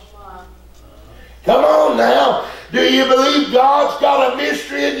secrets? Come on now. Do you believe God's got a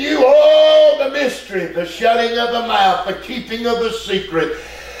mystery in you? Oh, the mystery, the shutting of the mouth, the keeping of the secret.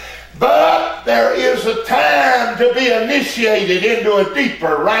 But there is a time to be initiated into a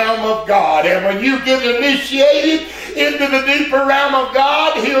deeper realm of God. And when you get initiated into the deeper realm of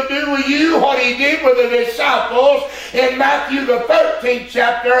God, He'll do with you what He did with the disciples in Matthew the 13th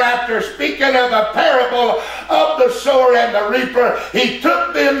chapter. After speaking of the parable of the sower and the reaper, He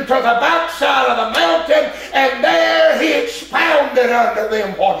took them to the backside of the mountain, and there He expounded unto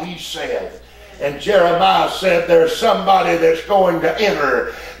them what He said. And Jeremiah said there's somebody that's going to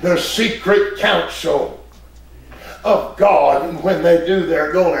enter the secret counsel of God. And when they do,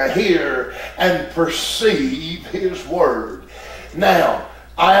 they're going to hear and perceive His word. Now,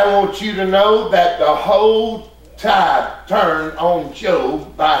 I want you to know that the whole tide turned on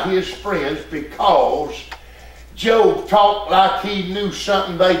Job by his friends, because Job talked like he knew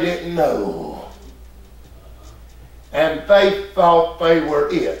something they didn't know. And they thought they were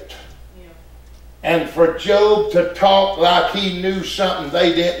it. And for Job to talk like he knew something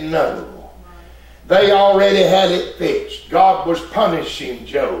they didn't know. They already had it fixed. God was punishing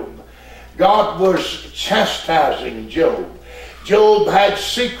Job. God was chastising Job. Job had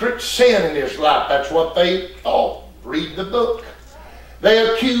secret sin in his life. That's what they thought. Read the book. They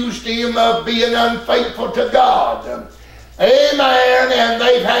accused him of being unfaithful to God. Amen. And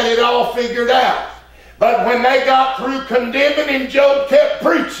they've had it all figured out. But when they got through condemning him, Job kept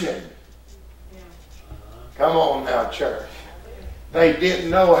preaching. Come on now, church. They didn't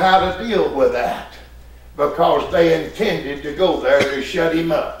know how to deal with that, because they intended to go there to shut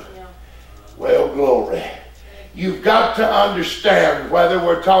him up. Well, glory. You've got to understand, whether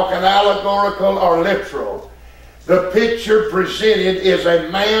we're talking allegorical or literal, the picture presented is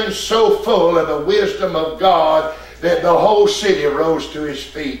a man so full of the wisdom of God that the whole city rose to his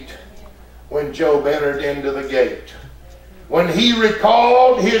feet when Job entered into the gate. When he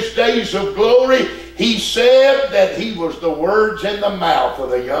recalled his days of glory, he said that he was the words in the mouth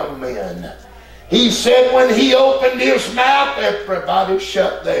of the young men. He said when he opened his mouth, everybody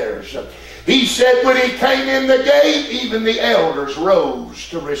shut theirs. He said when he came in the gate, even the elders rose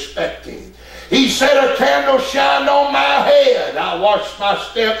to respect him. He said, a candle shined on my head. I washed my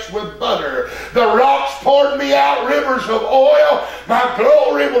steps with butter. The rocks poured me out rivers of oil. My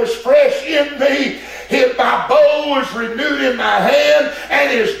glory was fresh in me. My bow was renewed in my hand,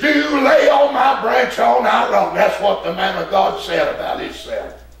 and his dew lay on my branch all night long. That's what the man of God said about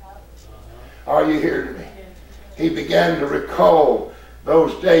himself. Are you hearing me? He began to recall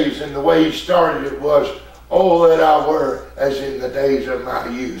those days, and the way he started it was, oh, that I were as in the days of my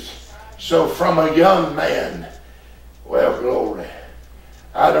youth. So from a young man, well, glory.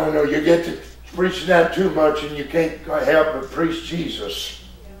 I don't know, you get to preaching that too much and you can't help but preach Jesus.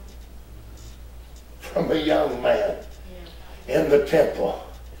 From a young man in the temple,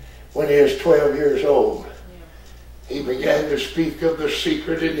 when he was 12 years old, he began to speak of the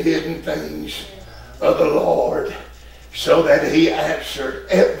secret and hidden things of the Lord, so that he answered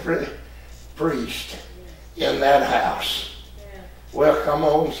every priest in that house. Well, come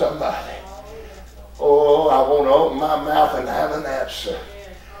on, somebody. Oh, I want to open my mouth and have an answer.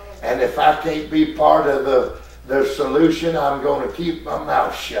 And if I can't be part of the solution, I'm going to keep my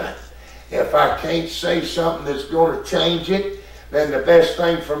mouth shut. If I can't say something that's going to change it, then the best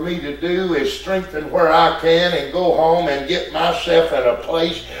thing for me to do is strengthen where I can and go home and get myself in a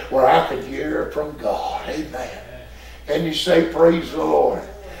place where I can hear from God. Amen. And you say, praise the Lord.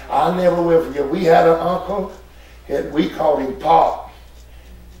 I never will forget. We had an uncle, and we called him Pop.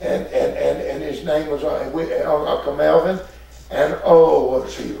 And his name was Uncle Melvin. And oh,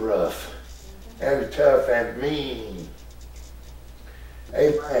 was he rough and tough and mean.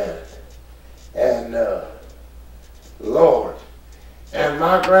 Amen. And Lord. And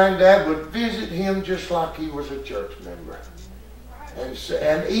my granddad would visit him just like he was a church member.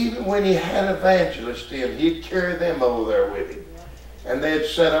 And even when he had evangelists in, he'd carry them over there with him. And they'd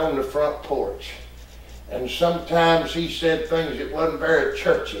sit on the front porch. And sometimes he said things that wasn't very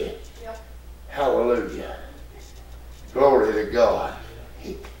churchy. Yep. Hallelujah. Glory to God.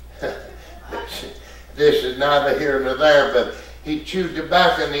 This is neither here nor there, but he chewed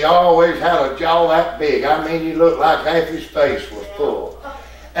tobacco and he always had a jaw that big. I mean, he looked like half his face was full.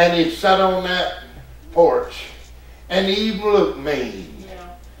 And he'd sat on that porch and he even looked mean.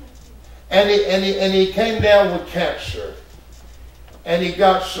 And he came down with cancer. And he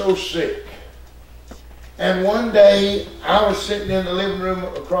got so sick. And one day, I was sitting in the living room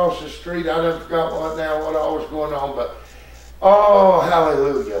across the street. I done forgot what all was going on, but oh,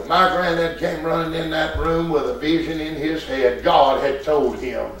 hallelujah. My granddad came running in that room with a vision in his head. God had told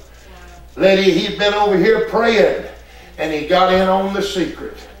him. He'd been over here praying, and he got in on the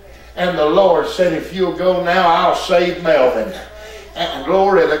secret. And the Lord said, if you'll go now, I'll save Melvin. And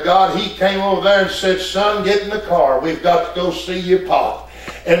glory to God, he came over there and said, son, get in the car. We've got to go see your Pop.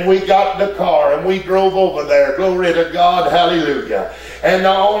 And we got in the car and we drove over there. Glory to God, hallelujah. And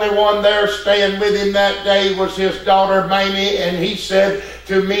the only one there staying with him that day was his daughter Mamie. And he said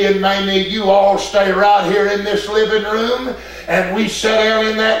to me and Mamie, you all stay right here in this living room. And we sat down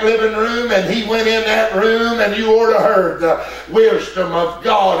in that living room, and he went in that room, and you ought to heard the wisdom of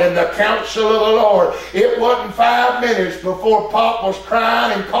God and the counsel of the Lord. It wasn't 5 minutes before Pop was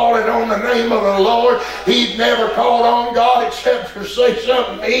crying and calling on the name of the Lord. He'd never called on God except to say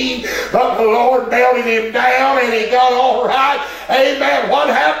something mean, but the Lord melted him down, and he got all right. Amen. What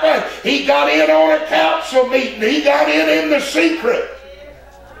happened? He got in on a council meeting. He got in the secret.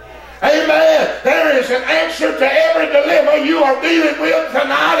 Amen. There is an answer to every dilemma you are dealing with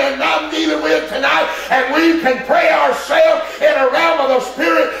tonight and I'm dealing with tonight. And we can pray ourselves in a realm of the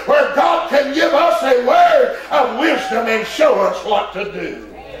Spirit where God can give us a word of wisdom and show us what to do.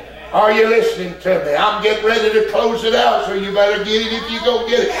 Are you listening to me? I'm getting ready to close it out, so you better get it if you go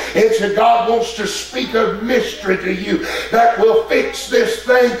get it. It's that God wants to speak a mystery to you that will fix this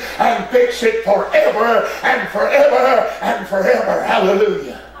thing and fix it forever and forever and forever.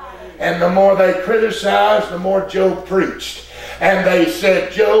 Hallelujah. And the more they criticized, the more Job preached. And they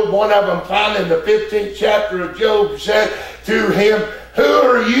said, Job, one of them finally in the 15th chapter of Job said to him, who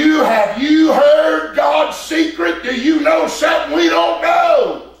are you? Have you heard God's secret? Do you know something we don't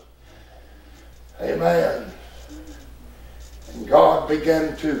know? Amen. And God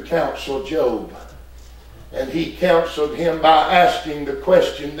began to counsel Job. And he counseled him by asking the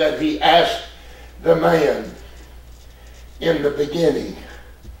question that he asked the man in the beginning.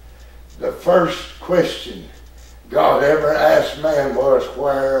 The first question God ever asked man was,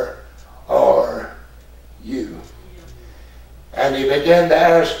 where are you? And he began to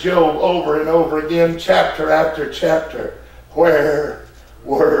ask Job over and over again, chapter after chapter, where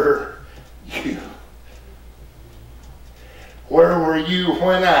were you? Where were you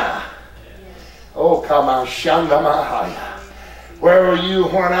when I? Oh, come on, Shandamahaya. Where were you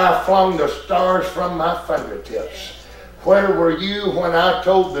when I flung the stars from my fingertips? Where were you when I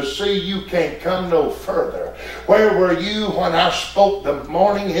told the sea you can't come no further? Where were you when I spoke the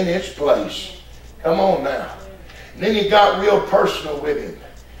morning in its place? Come on now. And then he got real personal with him.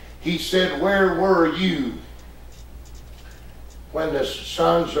 He said, where were you when the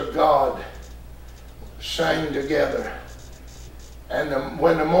sons of God sang together? And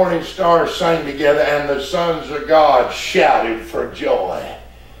when the morning stars sang together and the sons of God shouted for joy.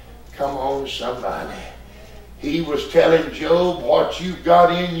 Come on, somebody. He was telling Job, what you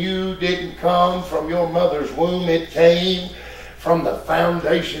got in you didn't come from your mother's womb. It came from the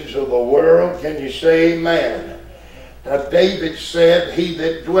foundations of the world. Can you say amen? Now David said, he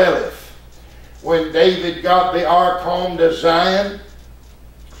that dwelleth. When David got the ark home to Zion,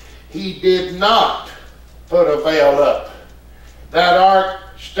 he did not put a veil up. That ark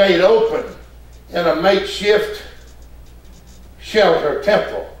stayed open in a makeshift shelter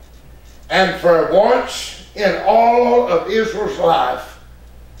temple. And for once in all of Israel's life,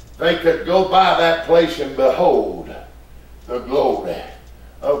 they could go by that place and behold the glory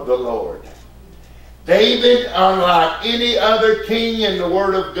of the Lord. David, unlike any other king in the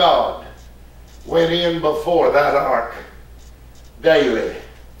Word of God, went in before that ark daily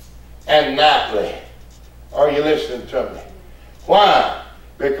and nightly. Are you listening to me? Why?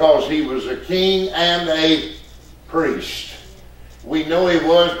 Because he was a king and a priest. We know he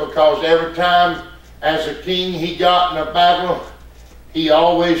was because every time as a king he got in a battle, he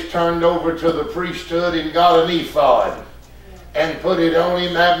always turned over to the priesthood and got an ephod and put it on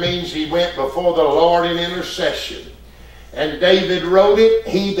him. That means he went before the Lord in intercession. And David wrote it,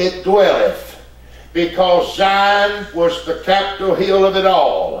 he that dwelleth, because Zion was the capital hill of it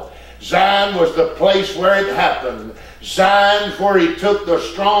all. Zion was the place where it happened. Zion, where he took the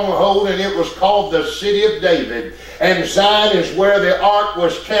stronghold, and it was called the city of David. And Zion is where the ark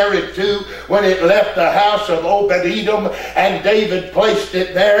was carried to when it left the house of Obed-Edom, and David placed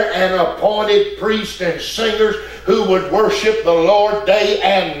it there and appointed priests and singers who would worship the Lord day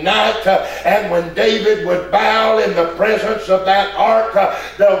and night. And when David would bow in the presence of that ark,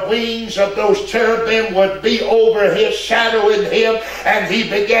 the wings of those cherubim would be over his, shadowing him, and he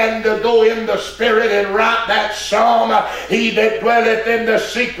began to go in the Spirit and write that psalm. He that dwelleth in the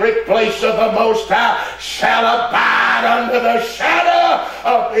secret place of the Most High shall abide under the shadow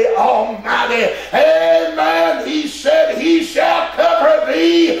of the Almighty. Amen. He said, he shall cover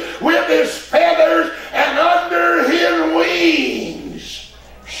thee with his feathers, and under his wings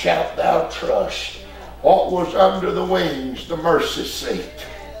shalt thou trust. What was under the wings? The mercy seat.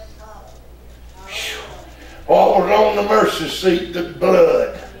 What was on the mercy seat? The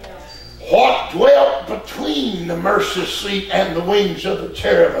blood. What dwelt between the mercy seat and the wings of the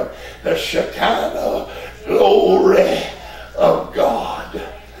cherubim? The Shekinah glory of God.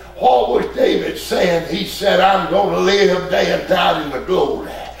 What was David saying? He said, I'm going to live day and night in the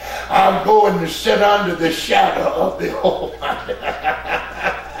glory. I'm going to sit under the shadow of the Almighty.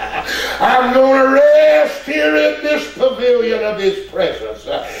 I'm going to rest here in this pavilion of his presence.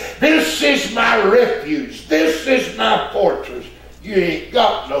 This is my refuge. This is my fortress. You ain't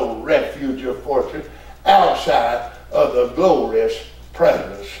got no refuge or fortress outside of the glorious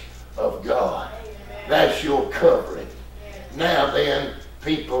presence of God. That's your covering. Now then,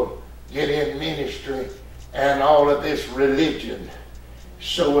 people get in ministry and all of this religion.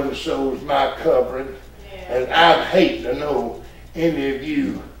 So-and-so's my covering. And I'd hate to know any of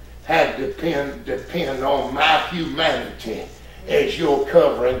you had to depend on my humanity as your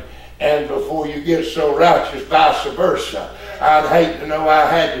covering, and before you get so righteous, vice versa. I'd hate to know I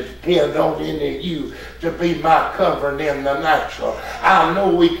had to depend on any of you to be my covering in the natural. I know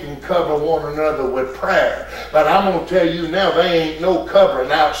we can cover one another with prayer, but I'm going to tell you now, there ain't no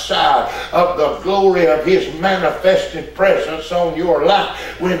covering outside of the glory of his manifested presence on your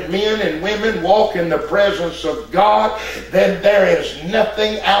life. When men and women walk in the presence of God, then there is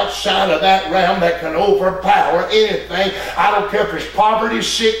nothing outside of that realm that can overpower anything. I don't care if it's poverty,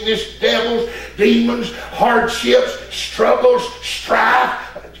 sickness, devils, demons, hardships, struggles, strife,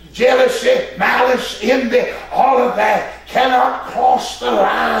 jealousy, malice, envy, all of that cannot cross the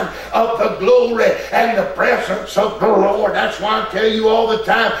line of the glory and the presence of the Lord. That's why I tell you all the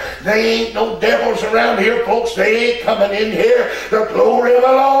time, there ain't no devils around here, folks. They ain't coming in here. The glory of the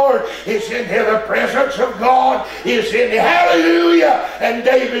Lord is in here. The presence of God is in here. Hallelujah. And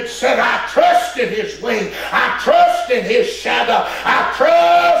David said, I trust in his wing. I trust in his shadow. I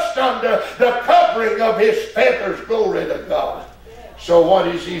trust under the covering of his feathers. Glory to God. So what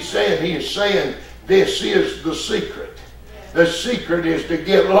is he saying? He is saying this is the secret. The secret is to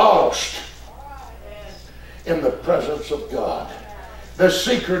get lost in the presence of God. The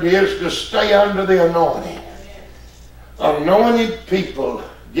secret is to stay under the anointing. Anointed people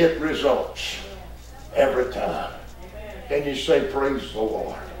get results every time. Can you say praise the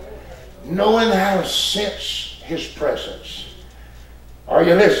Lord? Knowing how to sense his presence. Are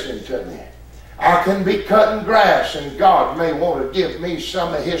you listening to me? I can be cutting grass and God may want to give me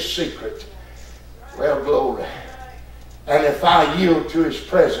some of his secret. Well, glory. And if I yield to his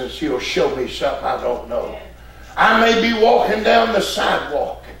presence, he'll show me something I don't know. I may be walking down the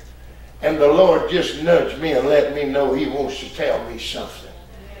sidewalk and the Lord just nudged me and let me know he wants to tell me something.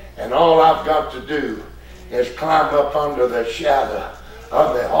 And all I've got to do is climb up under the shadow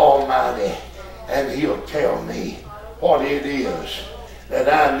of the Almighty and he'll tell me what it is that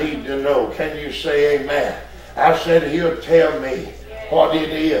I need to know. Can you say amen? I said he'll tell me what it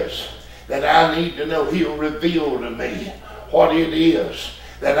is that I need to know. He'll reveal to me what it is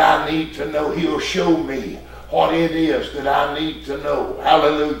that I need to know. He'll show me what it is that I need to know.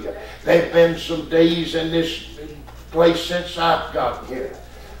 Hallelujah. There have been some days in this place since I've gotten here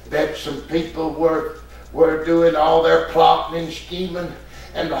that some people were doing all their plotting and scheming,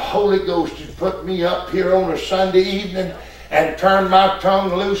 and the Holy Ghost had put me up here on a Sunday evening and turned my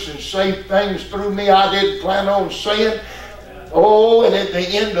tongue loose and say things through me I didn't plan on saying. Oh, and at the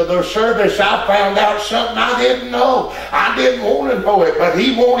end of the service, I found out something I didn't know. I didn't want to know it, but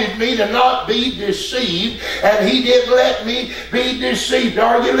He wanted me to not be deceived, and He didn't let me be deceived.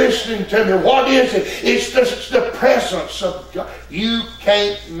 Are you listening to me? What is it? It's the presence of God. You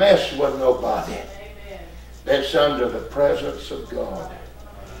can't mess with nobody that's under the presence of God.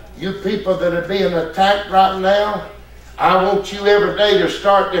 You people that are being attacked right now, I want you every day to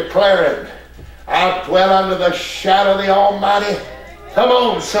start declaring, I dwell under the shadow of the Almighty. Come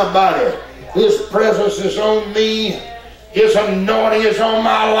on, somebody. His presence is on me. His anointing is on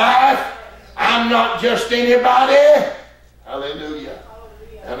my life. I'm not just anybody. Hallelujah.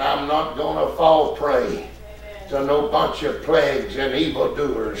 And I'm not going to fall prey to no bunch of plagues and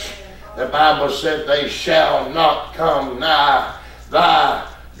evildoers. The Bible said they shall not come nigh thy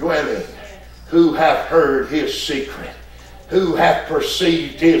dwelling. Who hath heard His secret? Who hath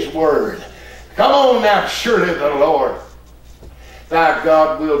perceived His word? Come on now, surely the Lord thy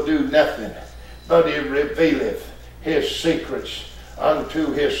God will do nothing, but He revealeth His secrets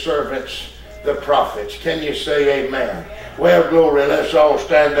unto His servants, the prophets. Can you say amen? Well, glory, let's all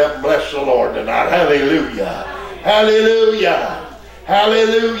stand up and bless the Lord tonight. Hallelujah. Hallelujah.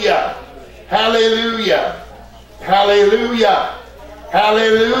 Hallelujah. Hallelujah. Hallelujah.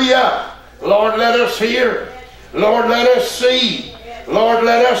 Hallelujah. Lord, let us hear. Lord, let us see. Lord,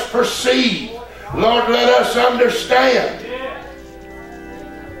 let us perceive. Lord, let us understand.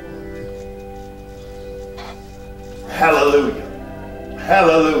 Hallelujah.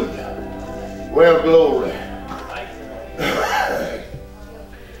 Hallelujah. Well, glory.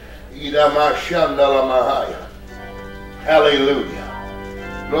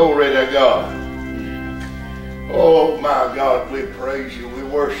 Hallelujah. Glory to God. Oh, my God, we praise You. We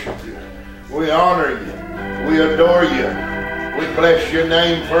worship You. We honor You. We adore You. We bless Your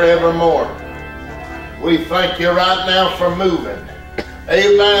name forevermore. We thank You right now for moving.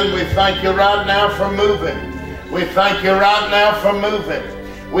 Amen. We thank You right now for moving. We thank You right now for moving.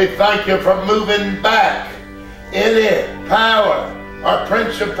 We thank You for moving back any power or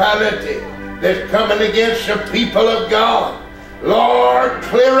principality that's coming against the people of God. Lord,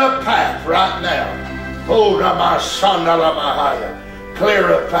 clear a path right now. Oh,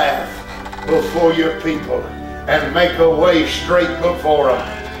 clear a path before Your people and make a way straight before them.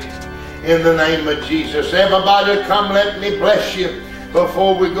 In the name of Jesus. Everybody come, let me bless you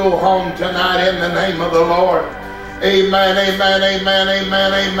before we go home tonight in the name of the Lord. Amen, amen, amen,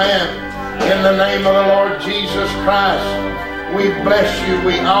 amen, amen. In the name of the Lord Jesus Christ, we bless You,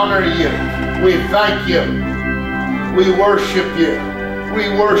 we honor You, we thank You, we worship You, we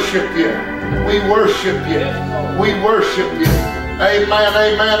worship You, we worship You, we worship You. Amen,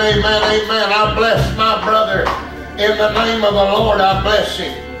 amen, amen, amen. I bless my brother. In the name of the Lord, I bless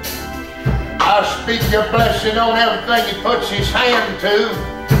him. I speak Your blessing on everything he puts his hand to,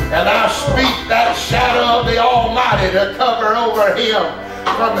 and I speak that shadow of the Almighty to cover over him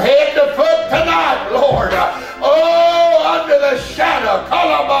from head to foot tonight, Lord. Oh, under the shadow,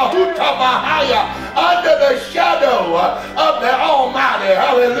 under the shadow of the Almighty,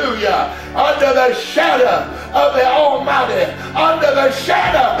 hallelujah. Under the shadow of the Almighty, under the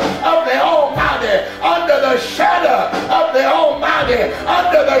shadow of the Almighty, under the shadow of the Almighty,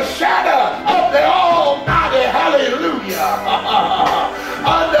 under the shadow of the Almighty, hallelujah.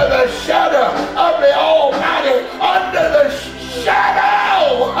 Under the shadow of the Almighty, under the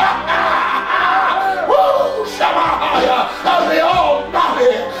shadow woo, of the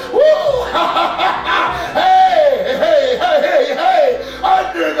Almighty. Woo. Hey, hey, hey, hey, hey.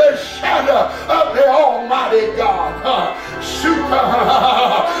 Under the shadow of the Almighty God.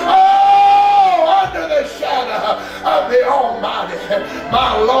 Oh, under the shadow of the Almighty.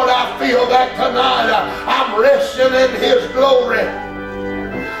 My Lord, I feel that tonight. I'm resting in His glory.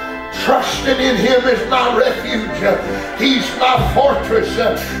 Trusting in Him is my refuge. He's my fortress.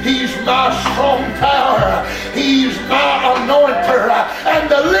 He's my strong tower. He's my anointer and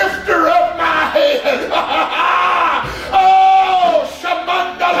the lifter of my head. Oh,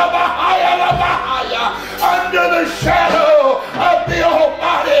 Shamandala Bahaya La Bahaya, under the shadow of the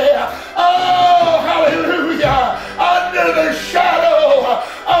Almighty. Oh, hallelujah. Under the shadow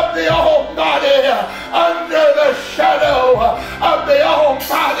of the Almighty. Under the shadow of the Almighty.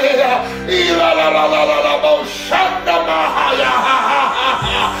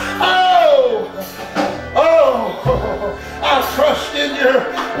 Oh, I trust in Your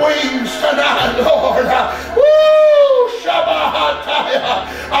wings tonight, Lord. Woo! Shabbataya.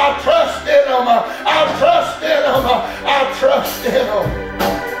 I trust in Him. I trust in Him. I trust in Him.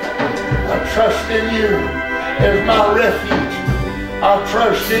 I trust in You as my refuge. I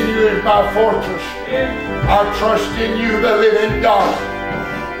trust in You as my fortress. I trust in You, the living God.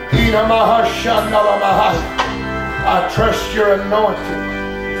 I trust Your anointing.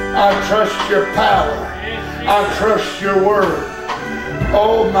 I trust Your power. I trust Your word.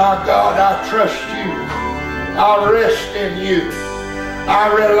 Oh my God, I trust You. I rest in You. I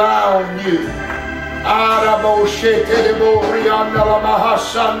rely on You.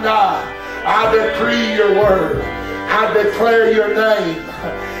 I decree Your word. I declare Your name.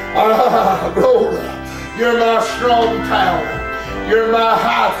 Glory. You're my strong tower. You're my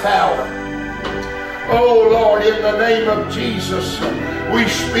high tower. Oh Lord, in the name of Jesus, we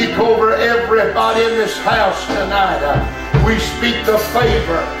speak over everybody in this house tonight. We speak the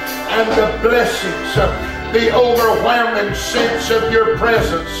favor and the blessings, the overwhelming sense of Your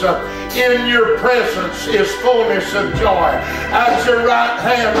presence. In Your presence is fullness of joy. At Your right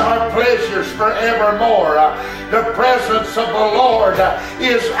hand are pleasures forevermore. The presence of the Lord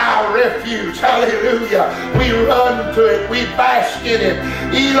is our refuge. Hallelujah. We run to it. We bask in it.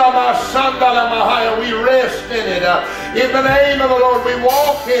 We rest in it. In the name of the Lord, we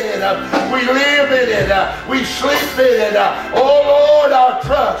walk in it. We live in it. We sleep in it. Oh Lord, our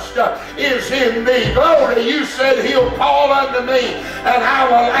trust is in Thee. Glory, You said He'll call unto me and I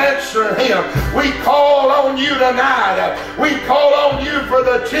will answer Him. We call on You tonight. We call on You for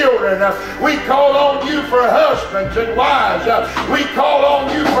the children. We call on You for husbands and wives. We call on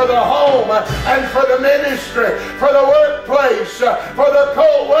You for the home and for the ministry, for the workplace, for the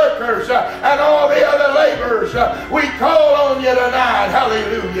co-workers and all the other laborers. We call on You tonight.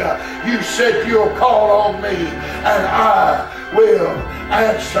 Hallelujah. You said You'll call on me and I will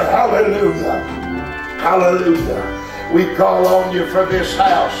answer. Hallelujah. Hallelujah. We call on You for this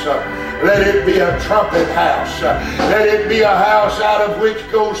house. Let it be a trumpet house. Let it be a house out of which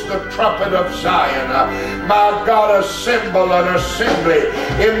goes the trumpet of Zion. My God, assemble an assembly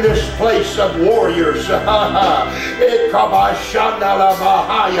in this place of warriors.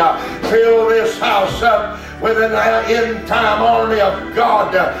 Fill this house up with an end-time army of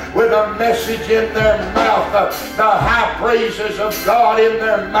God, with a message in their mouth, the high praises of God in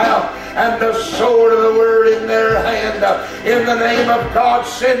their mouth, and the sword of the word in their hand. In the name of God,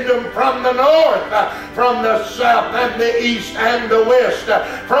 send them from the north, from the south, and the east, and the west.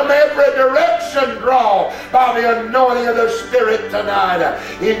 From every direction draw by the anointing of the Spirit tonight.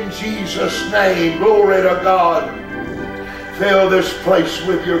 In Jesus' name, glory to God. Fill this place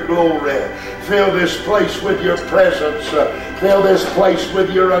with Your glory. Fill this place with Your presence. Fill this place with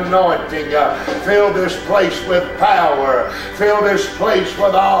Your anointing. Fill this place with power. Fill this place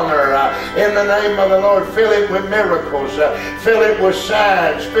with honor. In the name of the Lord, fill it with miracles. Fill it with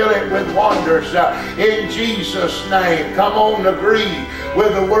signs. Fill it with wonders. In Jesus' name. Come on, agree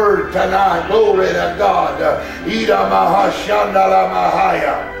with the word tonight. Glory to God.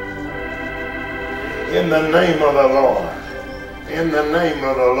 In the name of the Lord. In the name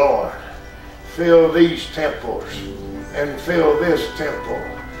of the Lord, fill these temples and fill this temple.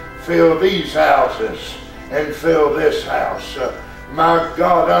 Fill these houses and fill this house. My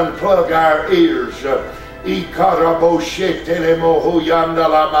God, unplug our ears.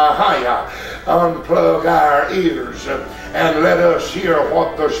 Unplug our ears and let us hear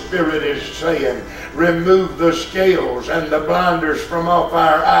what the Spirit is saying. Remove the scales and the blinders from off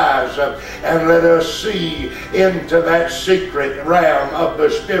our eyes and let us see into that secret realm of the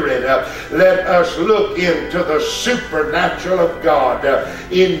Spirit. Let us look into the supernatural of God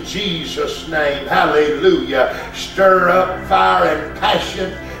in Jesus' name. Hallelujah. Stir up fire and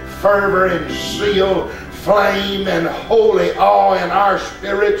passion, fervor and zeal, flame and holy awe in our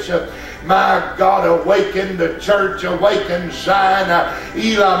spirits. My God, awaken the church, awaken Zion.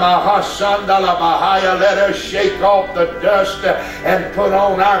 Let us shake off the dust and put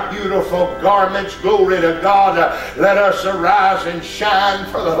on our beautiful garments. Glory to God. Let us arise and shine,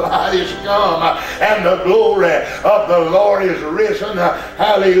 for the light is come and the glory of the Lord is risen.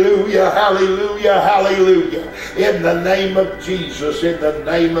 Hallelujah, hallelujah, hallelujah. In the name of Jesus, in the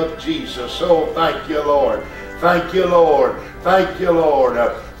name of Jesus. Oh, thank You, Lord. Thank You, Lord. Thank You, Lord.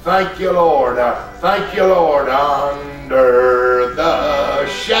 Thank You, Lord. Thank You, Lord. Under the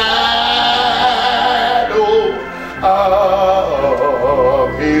shadow of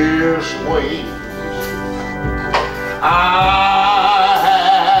His wings, I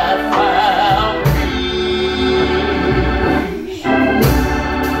have found peace.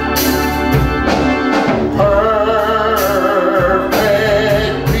 Perfect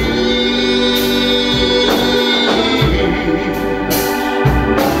peace.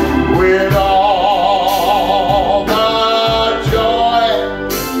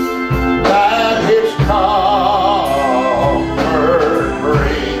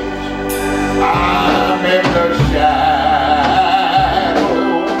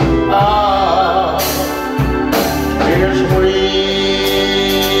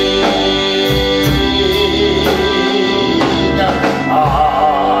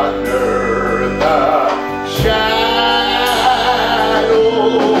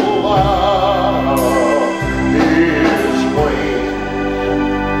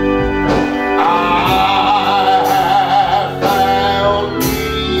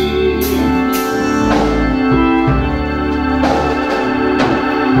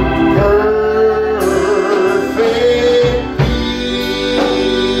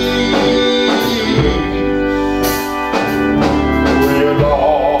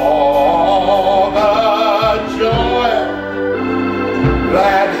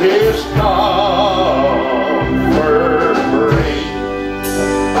 that his comfort brings.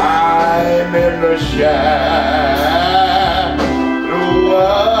 I'm in the shadow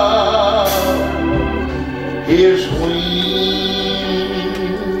of his wings.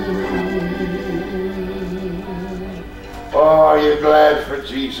 Oh, are you glad for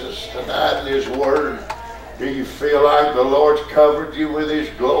Jesus tonight in his word? Do you feel like the Lord's covered you with his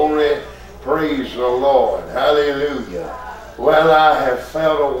glory? Praise the Lord. Hallelujah. Well, I have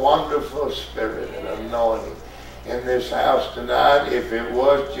felt a wonderful spirit and anointing in this house tonight. If it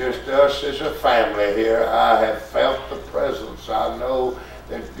was just us as a family here, I have felt the presence. I know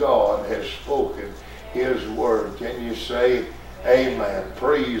that God has spoken his word. Can you say amen?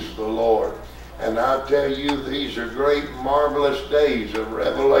 Praise the Lord. And I tell you, these are great, marvelous days of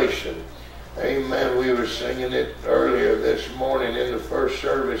revelation. Amen. We were singing it earlier this morning in the first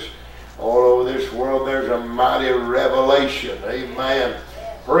service. All over this world, there's a mighty revelation. Amen.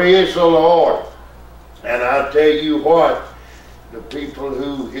 Praise the Lord. And I'll tell you what, the people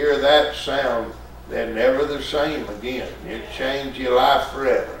who hear that sound, they're never the same again. It changed your life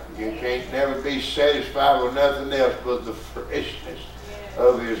forever. You can't never be satisfied with nothing else but the freshness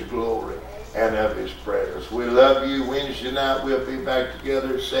of his glory and of his presence. We love you. Wednesday night we'll be back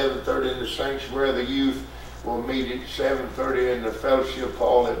together at 7:30 in the sanctuary. The youth will meet at 7:30 in the fellowship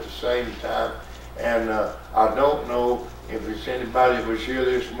hall at the same time. And I don't know if it's anybody that was here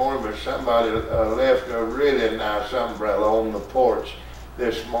this morning, but somebody left a really nice umbrella on the porch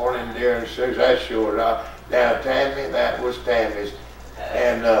this morning there and says, that's yours. Now, Tammy, that was Tammy's.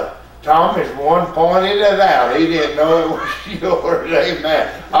 And Thomas one pointed it out. He didn't know it was yours.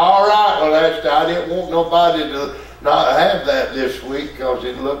 Amen. All right, well, I didn't want nobody to not have that this week because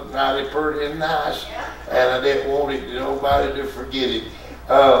it looked mighty pretty nice. And I didn't want nobody to forget it.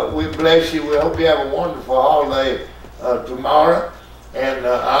 We bless you. We hope you have a wonderful holiday tomorrow. And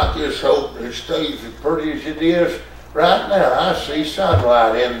I just hope it stays as pretty as it is right now. I see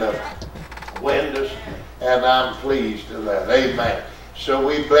sunlight in the windows, and I'm pleased with that. Amen. So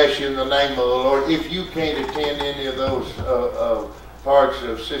we bless you in the name of the Lord. If you can't attend any of those parts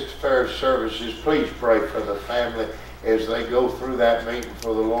of Sister Farrah's services, please pray for the family as they go through that meeting,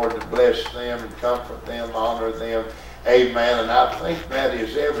 for the Lord to bless them and comfort them, honor them. Amen. And I think that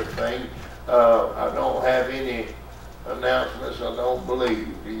is everything. I don't have any announcements, I don't believe.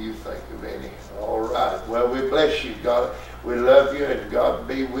 Do you think of any? All right. Well, we bless you, God. We love you, and God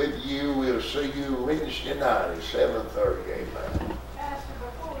be with you. We'll see you Wednesday night at 7:30. Amen. Pastor,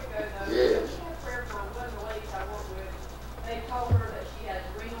 before we go, though, yes. I had prayer for one of the ladies I work with. They told her that she has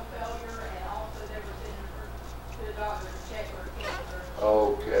renal failure, and also they were sending her to the doctor to check her cancer.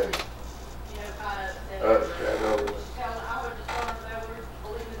 Okay. You know, kind of.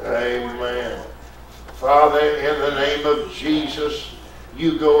 Amen. Father, in the name of Jesus,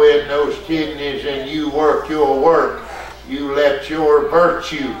 you go in those kidneys and you work your work. You let your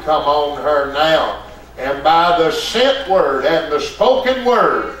virtue come on her now. And by the sent word and the spoken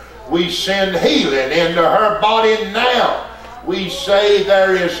word, we send healing into her body now. We say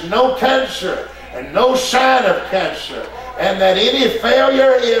there is no cancer and no sign of cancer, and that any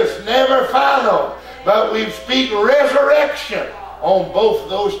failure is never final. But we speak resurrection on both of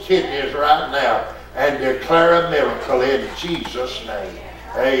those kidneys right now and declare a miracle in Jesus' name.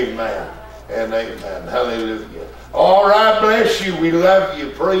 Amen and amen. Hallelujah. All right, bless you. We love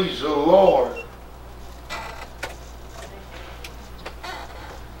you. Praise the Lord.